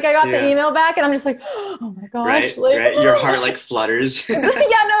I got the email back and I'm just like, oh my gosh. Right. Your heart like flutters.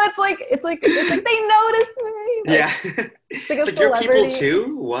 It's like they noticed me. Like, it's like you're people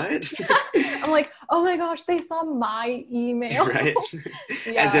too? What? I'm like, oh my gosh, they saw my email. Right.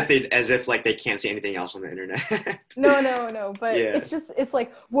 As if like they can't see anything else on the internet. No. But it's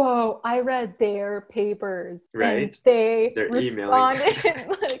like, whoa, I read their papers. Right. And they They're responded.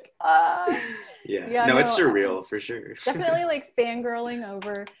 emailing. Like, Uh, Yeah. Yeah, No, it's no, surreal for sure. definitely like fangirling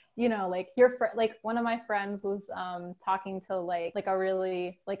over, like like one of my friends was talking to like a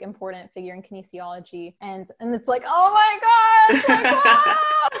really like important figure in kinesiology, and it's like, oh my gosh, like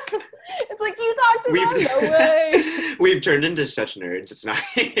wow! It's like you talk to them, no way. We've turned into such nerds. It's not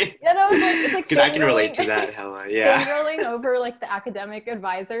Yeah, no, it's like because I can relate to fangirling, that. Hella, yeah. fangirling over like the academic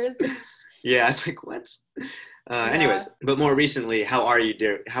advisors. Yeah, it's like what? Yeah. Anyways, but more recently, how are you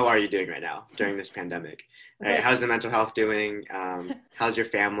doing right now during this pandemic? Right, Like, how's the mental health doing? How's your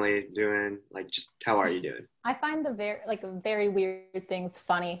family doing? Like, just how are you doing? I find the very weird things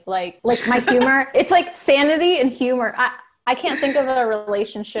funny. Like my humor, it's like sanity and humor. I can't think of a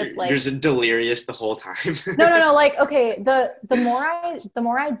relationship like You're just delirious the whole time. no. Like, okay, the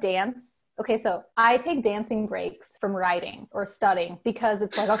more I dance. Okay, so I take dancing breaks from writing or studying because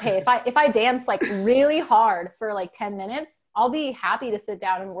it's like, okay, if I dance like really hard for like 10 minutes, I'll be happy to sit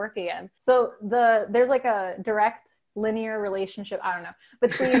down and work again. So there's like a direct linear relationship, I don't know,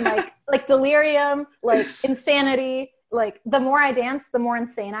 between like delirium, like insanity, like the more I dance, the more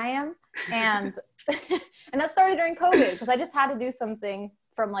insane I am. And and that started during COVID because I just had to do something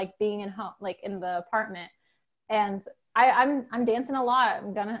from like being in home, like in the apartment. And I'm dancing a lot.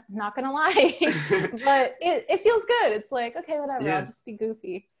 I'm not gonna lie, but it feels good. It's like, okay, whatever. Yeah. I'll just be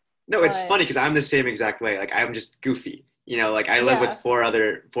goofy. No, it's But- funny because I'm the same exact way. Like I'm just goofy. Like I live with four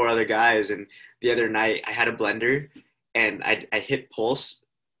other guys, and the other night I had a blender, and I hit pulse,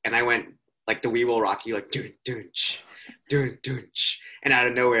 and I went like the We Will Rock You, like dun dun ch, dun dun ch, and out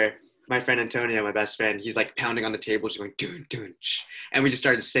of nowhere, my friend Antonio, my best friend, he's like pounding on the table, just going dun dun ch, and we just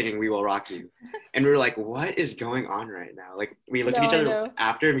started singing We Will Rock You, and we were like, what is going on right now? Like we looked at each other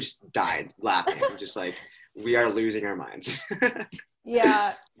after, and we just died laughing. We're just like, we are losing our minds.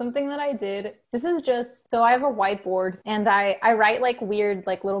 Yeah, something that I did. This is just so I have a whiteboard and I write like weird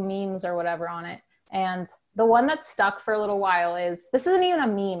like little memes or whatever on it. And the one that stuck for a little while is this isn't even a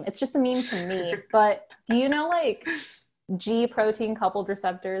meme. It's just a meme to me. But do you know like G protein coupled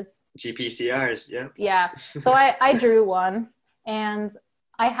receptors? GPCRs, yeah. Yeah. So I drew one and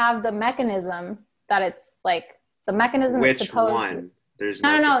I have the mechanism that it's like the mechanism. Which it's supposed one? There's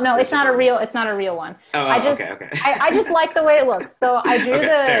no. It's not a real one. Oh, okay. Okay. I just like the way it looks. So I drew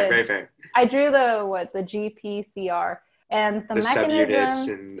very fair. I drew the GPCR and the mechanism.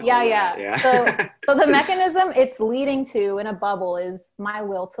 Subunits and Yeah. So the mechanism it's leading to in a bubble is my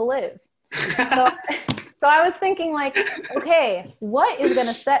will to live. So I was thinking like, okay, what is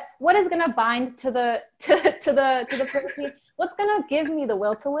gonna bind to the protein? What's gonna give me the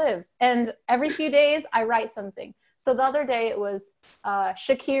will to live? And every few days I write something. So the other day it was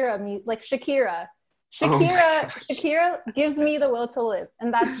Shakira, like Shakira. Shakira gives me the will to live,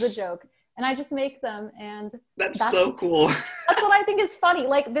 and that's the joke. And I just make them, and that's so cool. That's what I think is funny.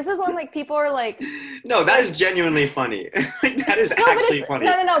 Like this is when like people are like, no, that is genuinely funny. Like, that is actually funny.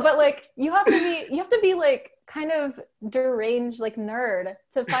 No. But like you have to be like kind of deranged, like nerd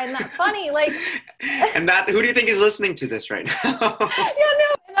to find that funny. Like, and who do you think is listening to this right now? Yeah,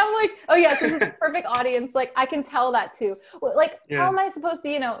 no. And I'm like, oh yeah, this is the perfect audience. Like I can tell that too. Like, how am I supposed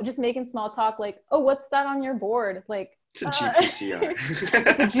to, just making small talk? Like, oh, what's that on your board? Like, it's a GPCR.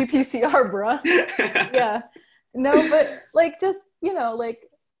 It's a GPCR, bruh. Yeah. No, but like just, like,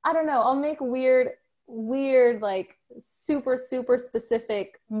 I don't know. I'll make weird, like super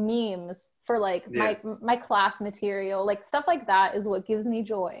specific memes for like my class material. Like stuff like that is what gives me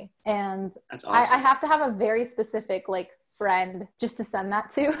joy. And that's awesome. I have to have a very specific like friend just to send that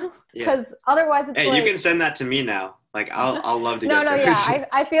to because otherwise it's you can send that to me now. Like I'll love to get those. Yeah.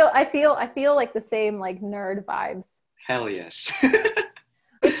 I feel like the same like nerd vibes. Hell yes.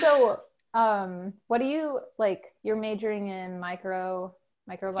 So what do you like? You're majoring in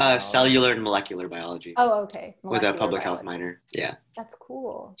microbiology? Cellular and molecular biology. Oh, okay. With a public health minor. Yeah. That's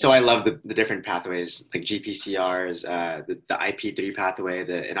cool. So I love the different pathways, like GPCRs, the IP3 pathway,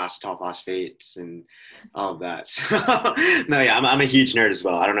 the inositol phosphates, and all of that. So, no, yeah, I'm a huge nerd as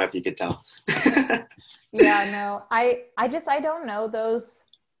well. I don't know if you could tell. Yeah, no, I don't know those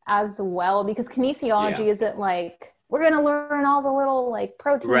as well because kinesiology isn't like we're gonna learn all the little like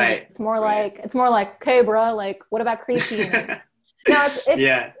proteins. Right. It's more like okay, bro, like what about creatine? No,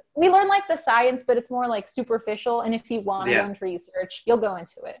 it's we learn like the science, but it's more like superficial. And if you want to go into research, you'll go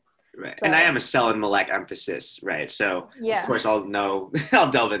into it. Right. So, and I am a cell and molecular emphasis, right? So of course I'll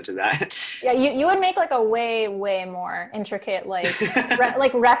delve into that. Yeah, you would make like a way more intricate like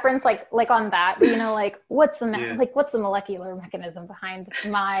like reference like on that. Like what's the molecular mechanism behind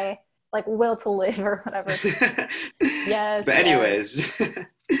my like will to live or whatever. Yes. But anyways,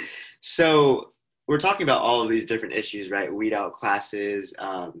 so we're talking about all of these different issues, right? Weed out classes.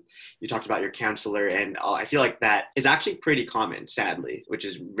 You talked about your counselor, and I feel like that is actually pretty common, sadly, which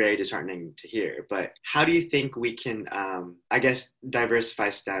is very disheartening to hear. But how do you think we can, I guess, diversify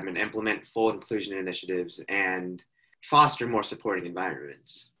STEM and implement full inclusion initiatives and foster more supporting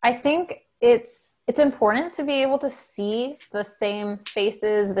environments? I think it's important to be able to see the same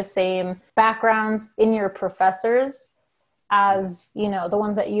faces, the same backgrounds in your professors as, you know, the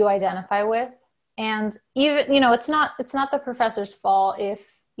ones that you identify with. And even, you know, it's not the professor's fault if,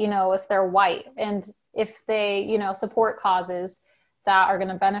 you know, if they're white and if they, you know, support causes that are going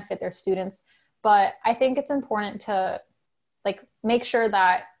to benefit their students. But I think it's important to like make sure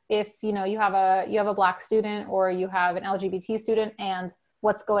that if, you know, you have a Black student or you have an LGBT student and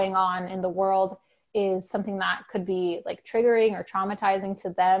what's going on in the world is something that could be like triggering or traumatizing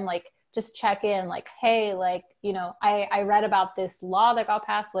to them, like just check in, like, hey, like, you know, I read about this law that got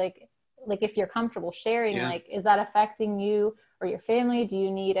passed, like if you're comfortable sharing, like, is that affecting you or your family? Do you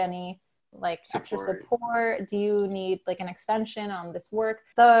need any like extra support? Do you need like an extension on this work?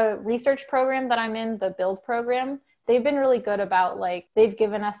 The research program that I'm in, the BUILD program, they've been really good about like, they've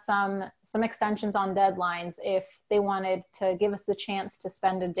given us some extensions on deadlines if they wanted to give us the chance to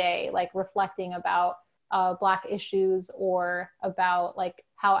spend a day like reflecting about Black issues or about like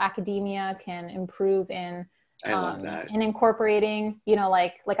how academia can improve in I love that. in incorporating, you know,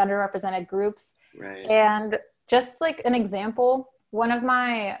 like underrepresented groups. Right. And just like an example, one of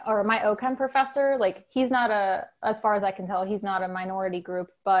my OChem professor, like he's not as far as I can tell, he's not a minority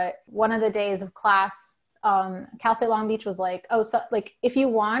group, but one of the days of class, Cal State Long Beach was like, oh, so like if you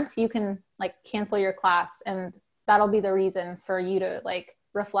want, you can like cancel your class and that'll be the reason for you to like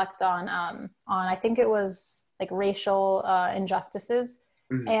reflect on I think it was like racial injustices.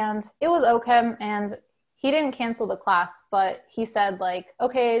 Mm-hmm. And it was OChem and he didn't cancel the class, but he said like,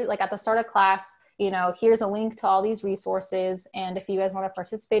 okay, like at the start of class, you know, here's a link to all these resources. And if you guys want to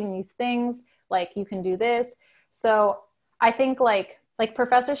participate in these things, like you can do this. So I think like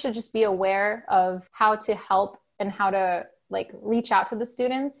professors should just be aware of how to help and how to like reach out to the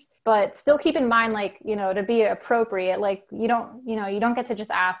students, but still keep in mind, like, you know, to be appropriate, like you don't get to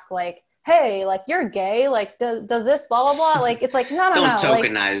just ask like, hey, like you're gay, like does this blah blah blah, like it's like no don't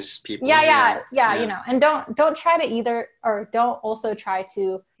tokenize like, people. Yeah, you know, and don't try to either, or don't also try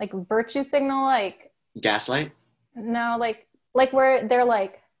to like virtue signal, like gaslight. No, like where they're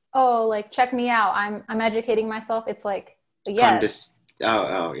like, oh, like check me out, I'm educating myself. It's like, yes.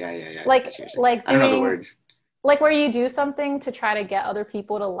 Yeah. Like I don't know the word. Like where you do something to try to get other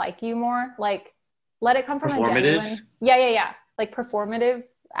people to like you more, like let it come from a genuine, like performative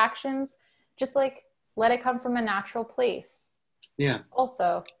actions, just like let it come from a natural place. Yeah.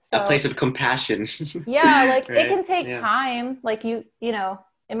 Also, so, a place of compassion. Yeah, like right? It can take time. Like you know,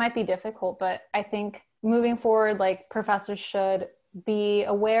 it might be difficult, but I think moving forward, like professors should be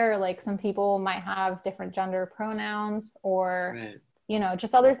aware, like some people might have different gender pronouns or, you know,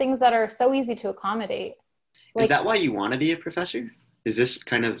 just other things that are so easy to accommodate. Like, is that why you want to be a professor? Is this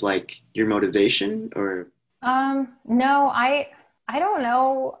kind of like your motivation or? No, I don't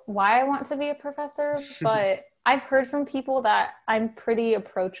know why I want to be a professor, but I've heard from people that I'm pretty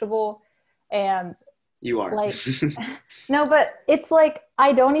approachable and you are like, no, but it's like,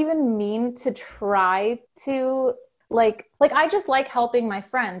 I don't even mean to try to like I just like helping my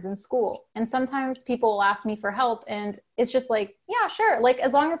friends in school. And sometimes people will ask me for help and it's just like, yeah, sure. Like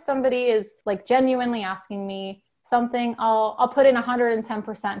as long as somebody is like genuinely asking me something, I'll put in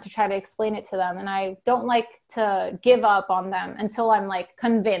 110% to try to explain it to them. And I don't like to give up on them until I'm like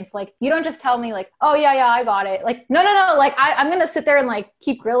convinced. Like you don't just tell me like, oh yeah, I got it. Like, no. Like I'm going to sit there and like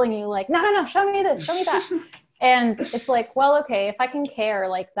keep grilling you. Like, no, show me this, show me that. And it's like, well, okay, if I can care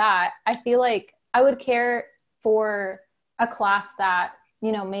like that, I feel like I would care for a class that,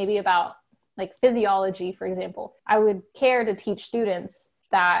 you know, maybe about like physiology, for example. I would care to teach students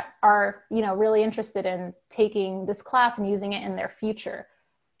that are, you know, really interested in taking this class and using it in their future.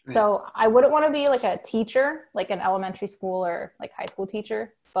 Right. So I wouldn't want to be like a teacher, like an elementary school or like high school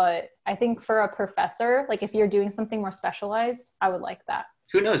teacher. But I think for a professor, like if you're doing something more specialized, I would like that.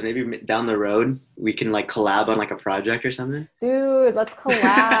 Who knows? Maybe down the road we can like collab on like a project or something. Dude, let's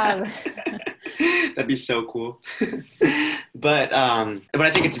collab. That'd be so cool. But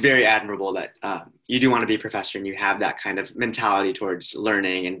I think it's very admirable that you do want to be a professor and you have that kind of mentality towards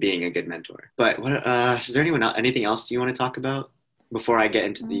learning and being a good mentor. But what is there anything else you want to talk about before I get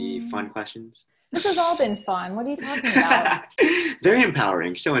into the fun questions? This has all been fun. What are you talking about? Very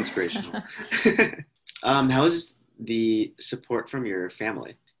empowering, so inspirational. How is the support from your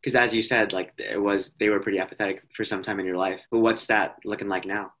family? Because as you said, like they were pretty apathetic for some time in your life. But what's that looking like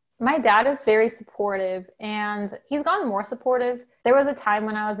now? My dad is very supportive, and he's gotten more supportive. There was a time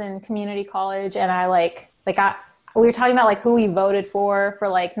when I was in community college, and we were talking about like who we voted for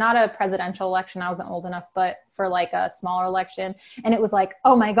like not a presidential election. I wasn't old enough, but for like a smaller election. And it was like,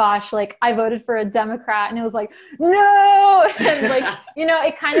 oh my gosh, like I voted for a Democrat, and it was like, no. And like,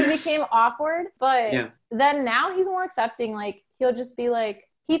 it kind of became awkward, but then now he's more accepting. Like he'll just be like,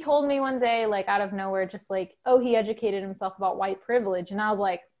 he told me one day, like out of nowhere, just like, oh, he educated himself about white privilege. And I was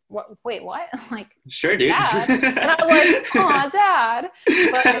like, what? Wait, what? Like, sure, dude. Dad. And I was like, aw, Dad.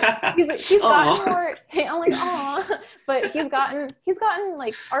 But he's gotten more. I'm like, aw. But he's gotten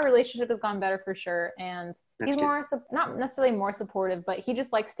like, our relationship has gotten better for sure. And he's more, not necessarily more supportive, but he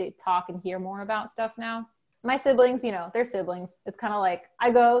just likes to talk and hear more about stuff now. My siblings, they're siblings. It's kind of like,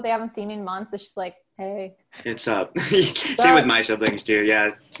 I go, they haven't seen me in months. It's just like, hey. It's up. Same with my siblings too.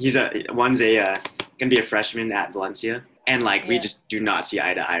 Yeah. One's gonna be a freshman at Valencia. And like, we just do not see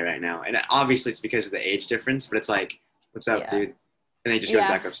eye to eye right now. And obviously it's because of the age difference, but it's like, what's up, dude? And then he just goes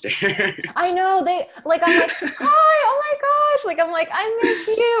back upstairs. I know. I'm like, hi, oh my gosh. Like, I'm like, I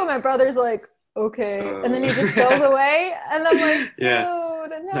miss you. My brother's like, okay. And then he just goes away. And I'm like, dude,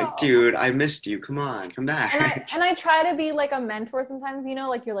 no. Like, dude, I missed you. Come on, come back. And I try to be like a mentor sometimes,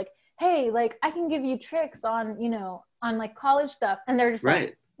 like, you're like, hey, like, I can give you tricks on, on like college stuff. And they're just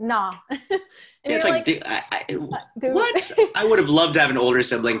like, nah. It's like, dude, what? I would have loved to have an older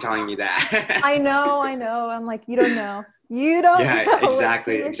sibling telling me that. I know. I'm like, you don't know. You don't know.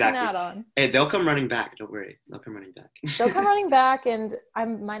 Exactly. Hey, they'll come running back. Don't worry. They'll come running back. And I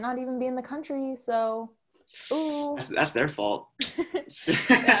might not even be in the country. So, ooh. That's their fault.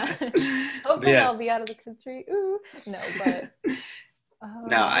 Hopefully I'll be out of the country. Ooh. No, but.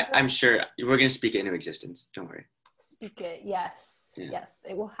 No, I'm sure we're going to speak it into existence. Don't worry. Speak it. Yes. Yes,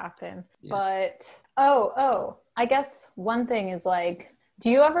 it will happen. But, I guess one thing is like,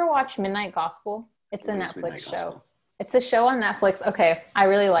 do you ever watch Midnight Gospel? It's a Netflix show. It's a show on Netflix. Okay, I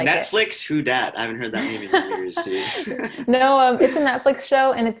really like it. Netflix? Who dat? I haven't heard that name in years, dude. No, it's a Netflix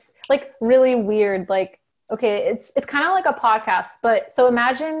show, and it's like really weird. Like, okay, it's kind of like a podcast, but so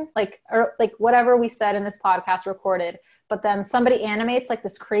imagine like whatever we said in this podcast recorded, but then somebody animates like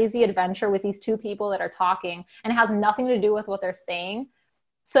this crazy adventure with these two people that are talking, and it has nothing to do with what they're saying.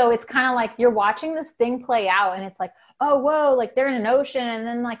 So it's kind of like you're watching this thing play out, and it's like, oh, whoa, like they're in an ocean, and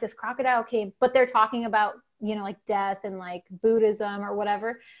then like this crocodile came, but they're talking about, like death and like Buddhism or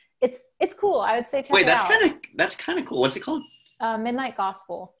whatever. It's cool. I would say check it out. That's kind of cool. What's it called? Midnight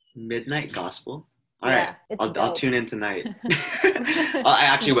Gospel. Midnight Gospel. All right. I'll tune in tonight. I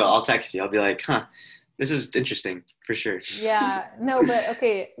actually will. I'll text you. I'll be like, this is interesting for sure. Yeah. No, but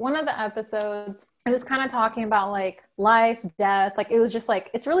okay. One of the episodes, it was kind of talking about like life, death. Like it was just like,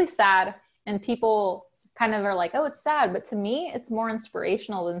 it's really sad. And people kind of are like, oh, it's sad. But to me, it's more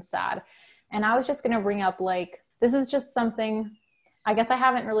inspirational than sad. And I was just going to bring up like, this is just something I guess I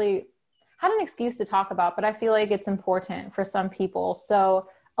haven't really had an excuse to talk about, but I feel like it's important for some people. So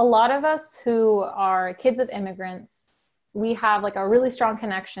a lot of us who are kids of immigrants, we have like a really strong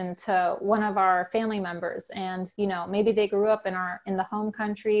connection to one of our family members. And, maybe they grew up in the home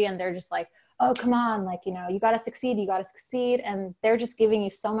country, and they're just like, oh, come on, like, you got to succeed. And they're just giving you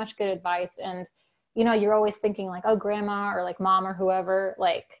so much good advice. And, you're always thinking like, oh, grandma or like mom or whoever,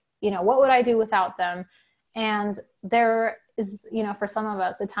 like, what would I do without them? And there is, for some of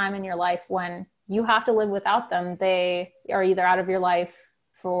us, a time in your life when you have to live without them. They are either out of your life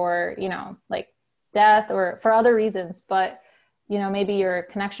for, like death or for other reasons, but, maybe your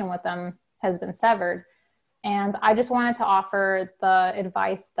connection with them has been severed. And I just wanted to offer the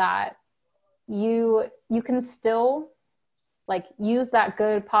advice that you can still like use that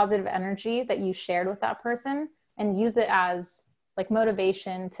good positive energy that you shared with that person and use it as like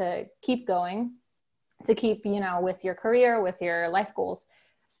motivation to keep going, to keep, with your career, with your life goals.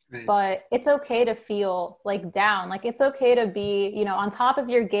 Right. But it's okay to feel like down. Like it's okay to be, on top of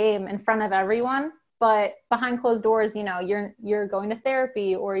your game in front of everyone, but behind closed doors, you're going to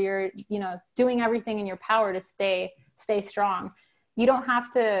therapy, or you're, doing everything in your power to stay strong. You don't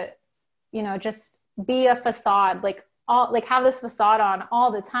have to, just be a facade, like have this facade on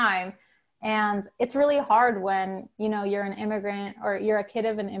all the time. And it's really hard when, you're an immigrant, or you're a kid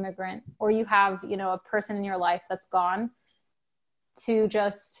of an immigrant, or you have, a person in your life that's gone, to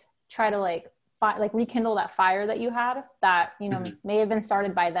just try to like rekindle that fire that you had that, may have been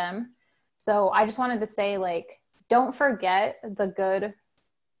started by them. So I just wanted to say, like, don't forget the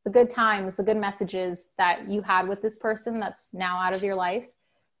good times, the good messages that you had with this person that's now out of your life,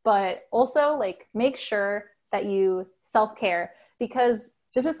 but also like make sure that you self-care, because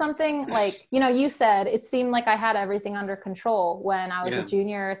This is something like, you know, you said it seemed like I had everything under control when I was Yeah. a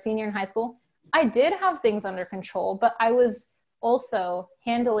junior or senior in high school. I did have things under control, but I was also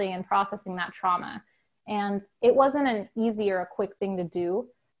handling and processing that trauma. And it wasn't an easy or a quick thing to do,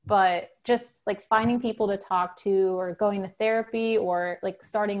 but just like finding people to talk to or going to therapy or like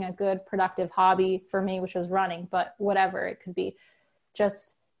starting a good productive hobby for me, which was running, but whatever it could be,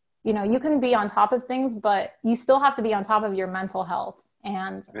 just, you know, you can be on top of things, but you still have to be on top of your mental health.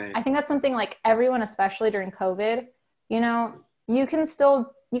 And Right. I think that's something like everyone, especially during COVID, you know, you can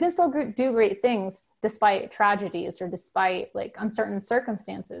still do great things despite tragedies or despite like uncertain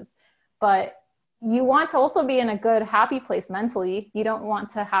circumstances, but you want to also be in a good, happy place mentally. You don't want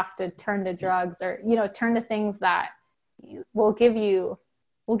to have to turn to drugs or, you know, turn to things that will give you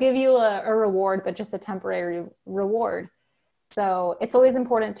a reward, but just a temporary reward. So it's always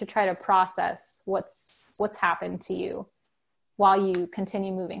important to try to process what's happened to you while you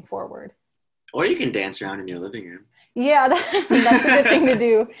continue moving forward. Or you can dance around in your living room. Yeah, that's a good thing to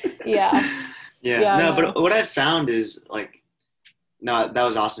do. Yeah. Yeah. No, no. but what I've found is like, no, that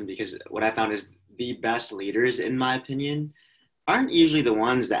was awesome, because what I found is the best leaders, in my opinion, aren't usually the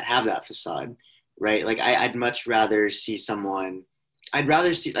ones that have that facade, right? Like I'd much rather see someone, I don't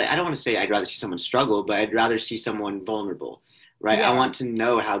want to say I'd rather see someone struggle, but I'd rather see someone vulnerable, right? Yeah. I want to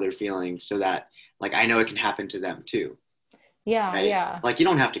know how they're feeling so that like I know it can happen to them too. Yeah, Right? yeah. Like you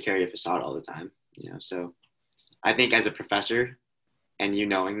don't have to carry a facade all the time, you know? So I think as a professor and you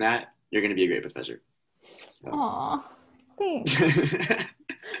knowing that, you're going to be a great professor. So. Aw, thanks.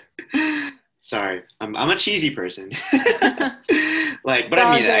 Sorry, I'm a cheesy person. Like, but It's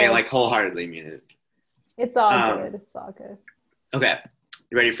all I mean it. I good. like wholeheartedly mean it. It's all good. It's all good. Okay,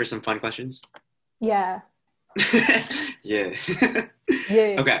 you ready for some fun questions? Yeah. Yeah.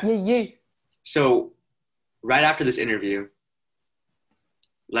 Yeah. Okay. Yeah. So, right after this interview,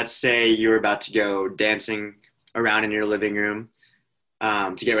 let's say you're about to go dancing around in your living room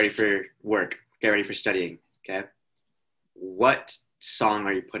to get ready for work, get ready for studying. Okay. What song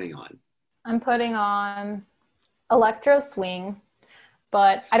are you putting on? I'm putting on electro swing,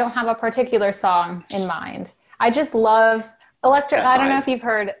 but I don't have a particular song in mind. I just love electro. That I don't know vibe.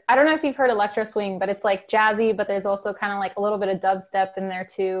 if you've heard electro swing, but it's like jazzy, but there's also kind of like a little bit of dubstep in there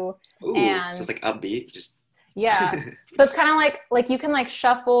too. Ooh, And- so it's like upbeat. Just Yeah. So it's kind of like you can like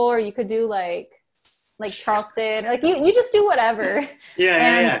shuffle, or you could do like Charleston, like you just do whatever.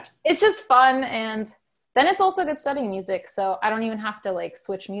 yeah. It's just fun, and then it's also good studying music, so I don't even have to like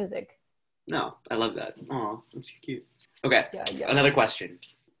switch music. No, I love that. Oh, that's cute. Okay, Yeah. another question.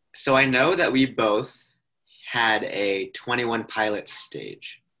 So I know that we both had a 21 Pilots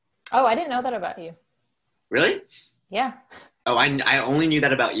stage. Oh, I didn't know that about you. Really? Yeah. Oh, I only knew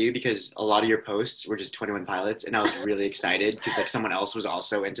that about you because a lot of your posts were just 21 Pilots, and I was really excited because like someone else was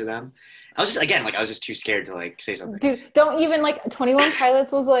also into them. I was just too scared to like say something. Dude, don't even like 21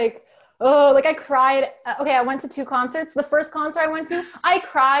 Pilots was like, oh, like I cried. Okay, I went to 2 concerts. The first concert I went to, I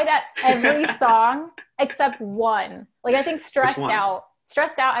cried at every song except one. Like I think Stressed one? Out,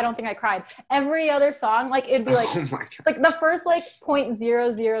 I don't think I cried. Every other song, like it'd be like, Oh my god. like the first like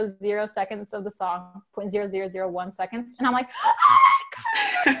 0.000 seconds of the song, 0.0001 seconds. And I'm like, oh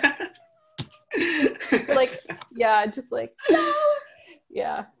my God. Like, yeah, just like, no.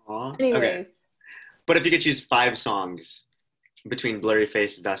 Yeah. Aw, Anyways. okay. But if you could choose 5 songs between Blurry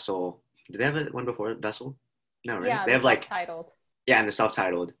Face, Vessel, did they have one before Vessel? No, right? Yeah, They have like, titled. yeah, and the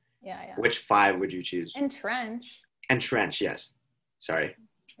self-titled. Yeah. Which 5 would you choose? And Trench. And Trench, yes. Sorry.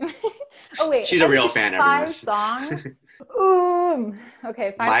 Oh wait, She's a real just fan, 5 songs.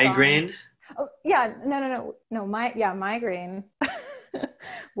 Okay, 5 Migraine? songs. Oh yeah, no. Migraine.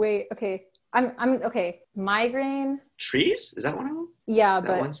 Wait, okay. I'm okay. Migraine. Trees? Is that one of them? Yeah, That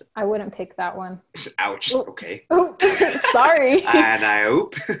but one's- I wouldn't pick that one. Ouch. Oh. Okay. Oh, sorry. And I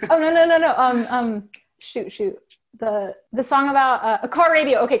hope. Oh no. Shoot. The song about a car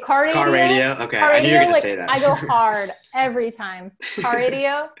radio. Okay, car radio. Car radio. Okay, Car I knew you were radio, gonna like, say that. I go hard every time. Car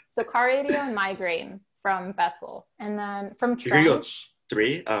radio. So car radio and Migraine from Vessel, and then from You're gonna go Trench.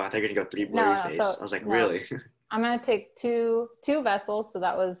 3? Oh, I thought you were gonna go 3 Blurry No, Face. so- I was like, no. really? I'm gonna pick two Vessels. So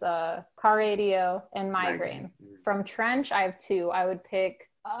that was car radio and Migraine. From Trench, I have 2. I would pick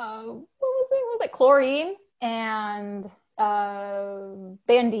what was it? Chlorine and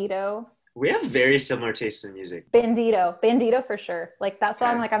Bandito. We have very similar tastes in music. Bandito for sure. Like that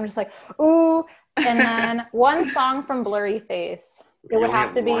song, Okay. like I'm just like, ooh. And then one song from Blurry Face. It You would only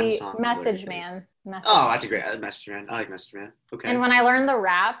have to one be song from Message Blurry Face. Man. Message Oh, Man. that's a great Message Man. I like Message Man. Okay. And when I learned the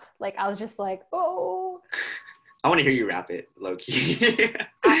rap, like I was just like, oh. I want to hear you rap it, low key.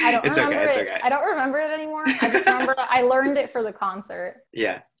 I don't It's remember okay. It's it. okay. I don't remember it anymore. I just remember I learned it for the concert.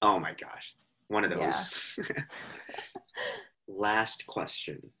 Yeah. Oh my gosh. One of those. Yeah. Last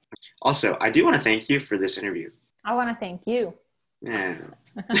question. Also, I do want to thank you for this interview. I want to thank you. Yeah.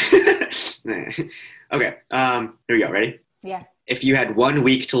 Okay. Here we go. Ready? Yeah. If you had 1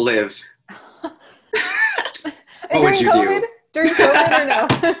 week to live, what would During you COVID? do? During COVID or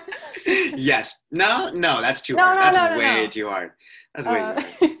no? Yes. No, that's too No, hard. no, That's no, no, way no. too hard. That's way too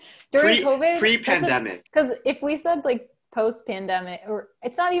hard. During COVID? Pre-pandemic. Because if we said like post-pandemic, or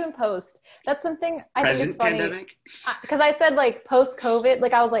it's not even post, that's something I think Present is funny. pandemic? Because I said like post-COVID,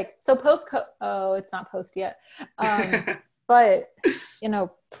 like I was like, so oh, it's not post yet. But,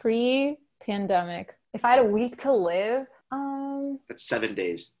 pre-pandemic, if I had a week to live, That's 7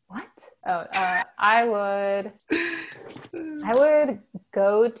 days. what? Oh, I would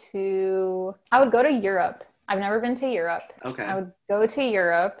go to Europe. I've never been to Europe. Okay. I would go to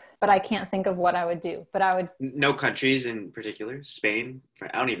Europe, but I can't think of what I would do. But I would. No countries in particular? Spain?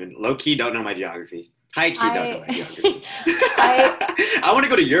 I don't even, low-key don't know my geography. High-key don't know my geography. I want to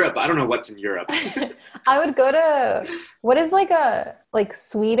go to Europe. I don't know what's in Europe. I would go to, what is like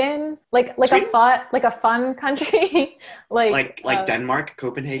Sweden? Like Sweden? a fun country? like Denmark,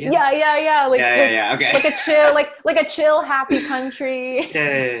 Copenhagen? Yeah. Yeah. Okay. Like a chill, happy country.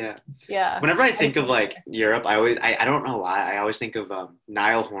 Yeah. Yeah. Whenever I think of like Europe, I don't know why. I always think of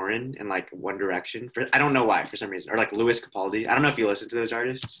Niall Horan and like One Direction. I don't know why for some reason, or like Louis Capaldi. I don't know if you listen to those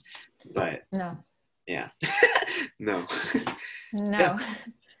artists, but No. yeah, no. No.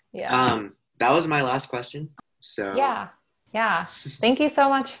 Yeah. That was my last question. So yeah. Thank you so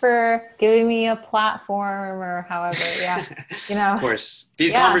much for giving me a platform, or however. Yeah. Of course,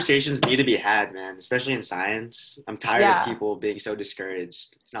 these conversations need to be had, man. Especially in science. I'm tired of people being so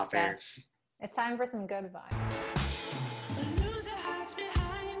discouraged. It's not fair. Yes. It's time for some good vibes. A loser hides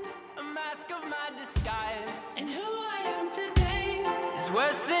behind a mask of my disguise, and who I am today is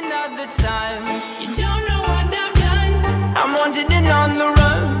worse than other times. You don't know what I've done. I'm wanted and on the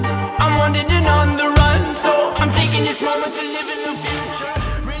run. I'm wanted and on the run. So I'm taking this moment to live in the future.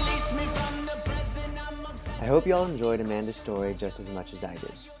 Release me from the present. I'm obsessed. I hope you all enjoyed Amanda's story just as much as I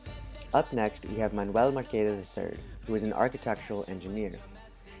did. Up next, we have Manuel Marqueda III, who is an architectural engineer.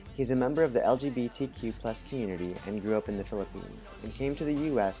 He's a member of the LGBTQ+ community and grew up in the Philippines and came to the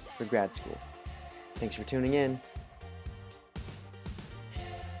US for grad school. Thanks for tuning in.